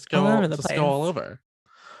place. Just All go over the all place. over.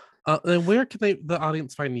 And where can the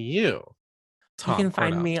audience find you, Tom You can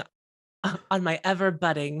find Cornell? me on my ever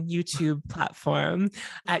budding YouTube platform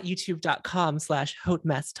at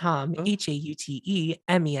youtube.com/HautMessTom,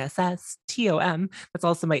 HAUTEMESSTOM. That's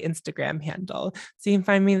also my Instagram handle. So you can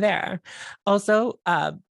find me there. Also,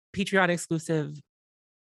 Patreon exclusive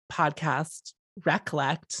podcast,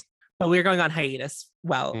 Recollect, but we're going on hiatus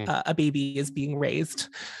while a baby is being raised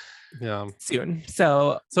Yeah. soon.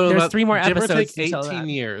 So So there's 3 more give or episodes take until 18 then.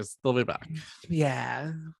 years, they'll be back.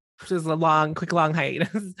 Yeah. Which is a long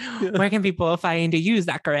hiatus. Where can people find you,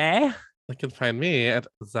 Zachary? They can find me at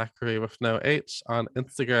Zachary with no H on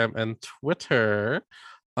Instagram and Twitter.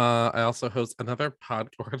 I also host another or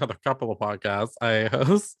another couple of podcasts. I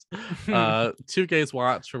host Two Gays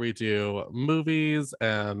Watch, where we do movies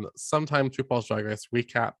and sometimes RuPaul's Drag Race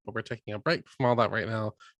recap, but we're taking a break from all that right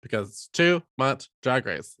now because it's too much Drag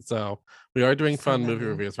Race. So we are doing So fun movie many.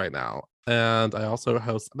 reviews right now. And I also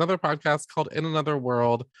host another podcast called In Another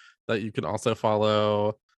World that you can also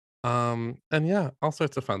follow. And yeah, all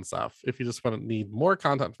sorts of fun stuff. If you just want to need more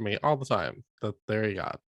content from me all the time, there you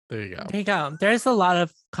go. There you go. There you go. There's a lot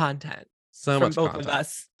of content So from much both content. of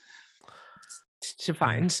us to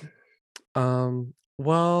find.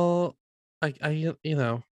 Well, I I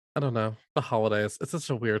don't know. The holidays. It's such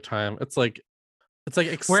a weird time. It's like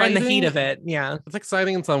exciting. We're in the heat of it. Yeah. It's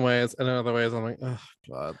exciting in some ways, and in other ways, I'm like, oh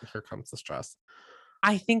god, here comes the stress.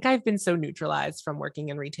 I think I've been so neutralized from working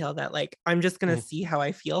in retail that like I'm just gonna Mm. see how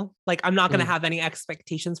I feel. Like I'm not gonna Mm. have any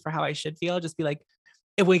expectations for how I should feel. Just be like,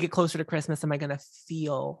 if we get closer to Christmas, am I gonna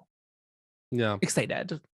feel Yeah.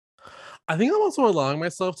 excited? I think I'm also allowing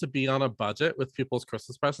myself to be on a budget with people's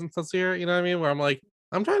Christmas presents this year. You know what I mean? Where I'm like,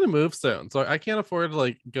 I'm trying to move soon, so I can't afford to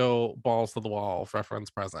like go balls to the wall for a friend's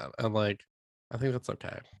present, and like, I think that's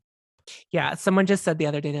okay. Yeah. Someone just said the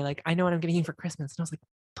other day, they're like, I know what I'm getting you for Christmas. And I was like,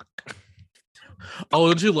 fuck. Oh,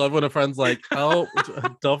 don't you love when a friend's like, oh,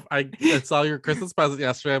 I saw your Christmas present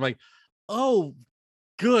yesterday. I'm like, oh,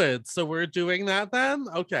 good. So we're doing that then?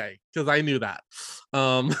 Okay, because I knew that.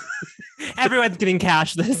 Everyone's getting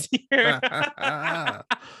cash this year.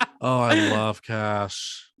 Oh, I love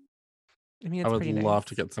cash. I mean, I it's would pretty love nice.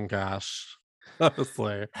 to get some cash.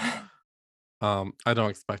 Honestly. I don't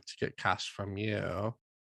expect to get cash from you.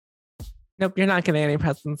 Nope, you're not getting any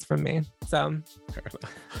presents from me. So Fair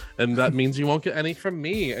enough. And that means you won't get any from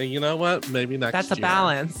me. And you know what? Maybe next year. that's a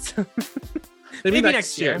balance. Maybe Maybe next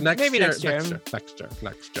next year. year. Next Maybe year. next year.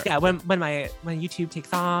 Next year. Yeah, when YouTube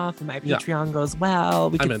takes off and my Yeah. Patreon goes well,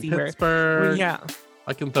 we I'm can in see Pittsburgh. yeah.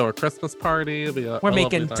 I can throw a Christmas party. It'll be a We're lovely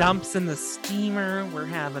making time. dumps in the steamer. We're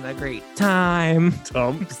having a great time.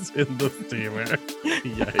 Dumps in the steamer.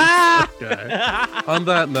 Yikes. Ah! Okay. On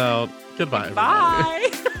that note, goodbye, everybody.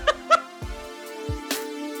 Bye.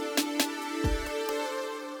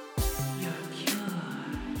 Your cure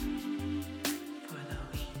for the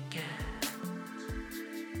weekend.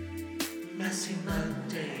 Messy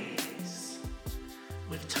Mondays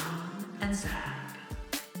with Tom and Zach.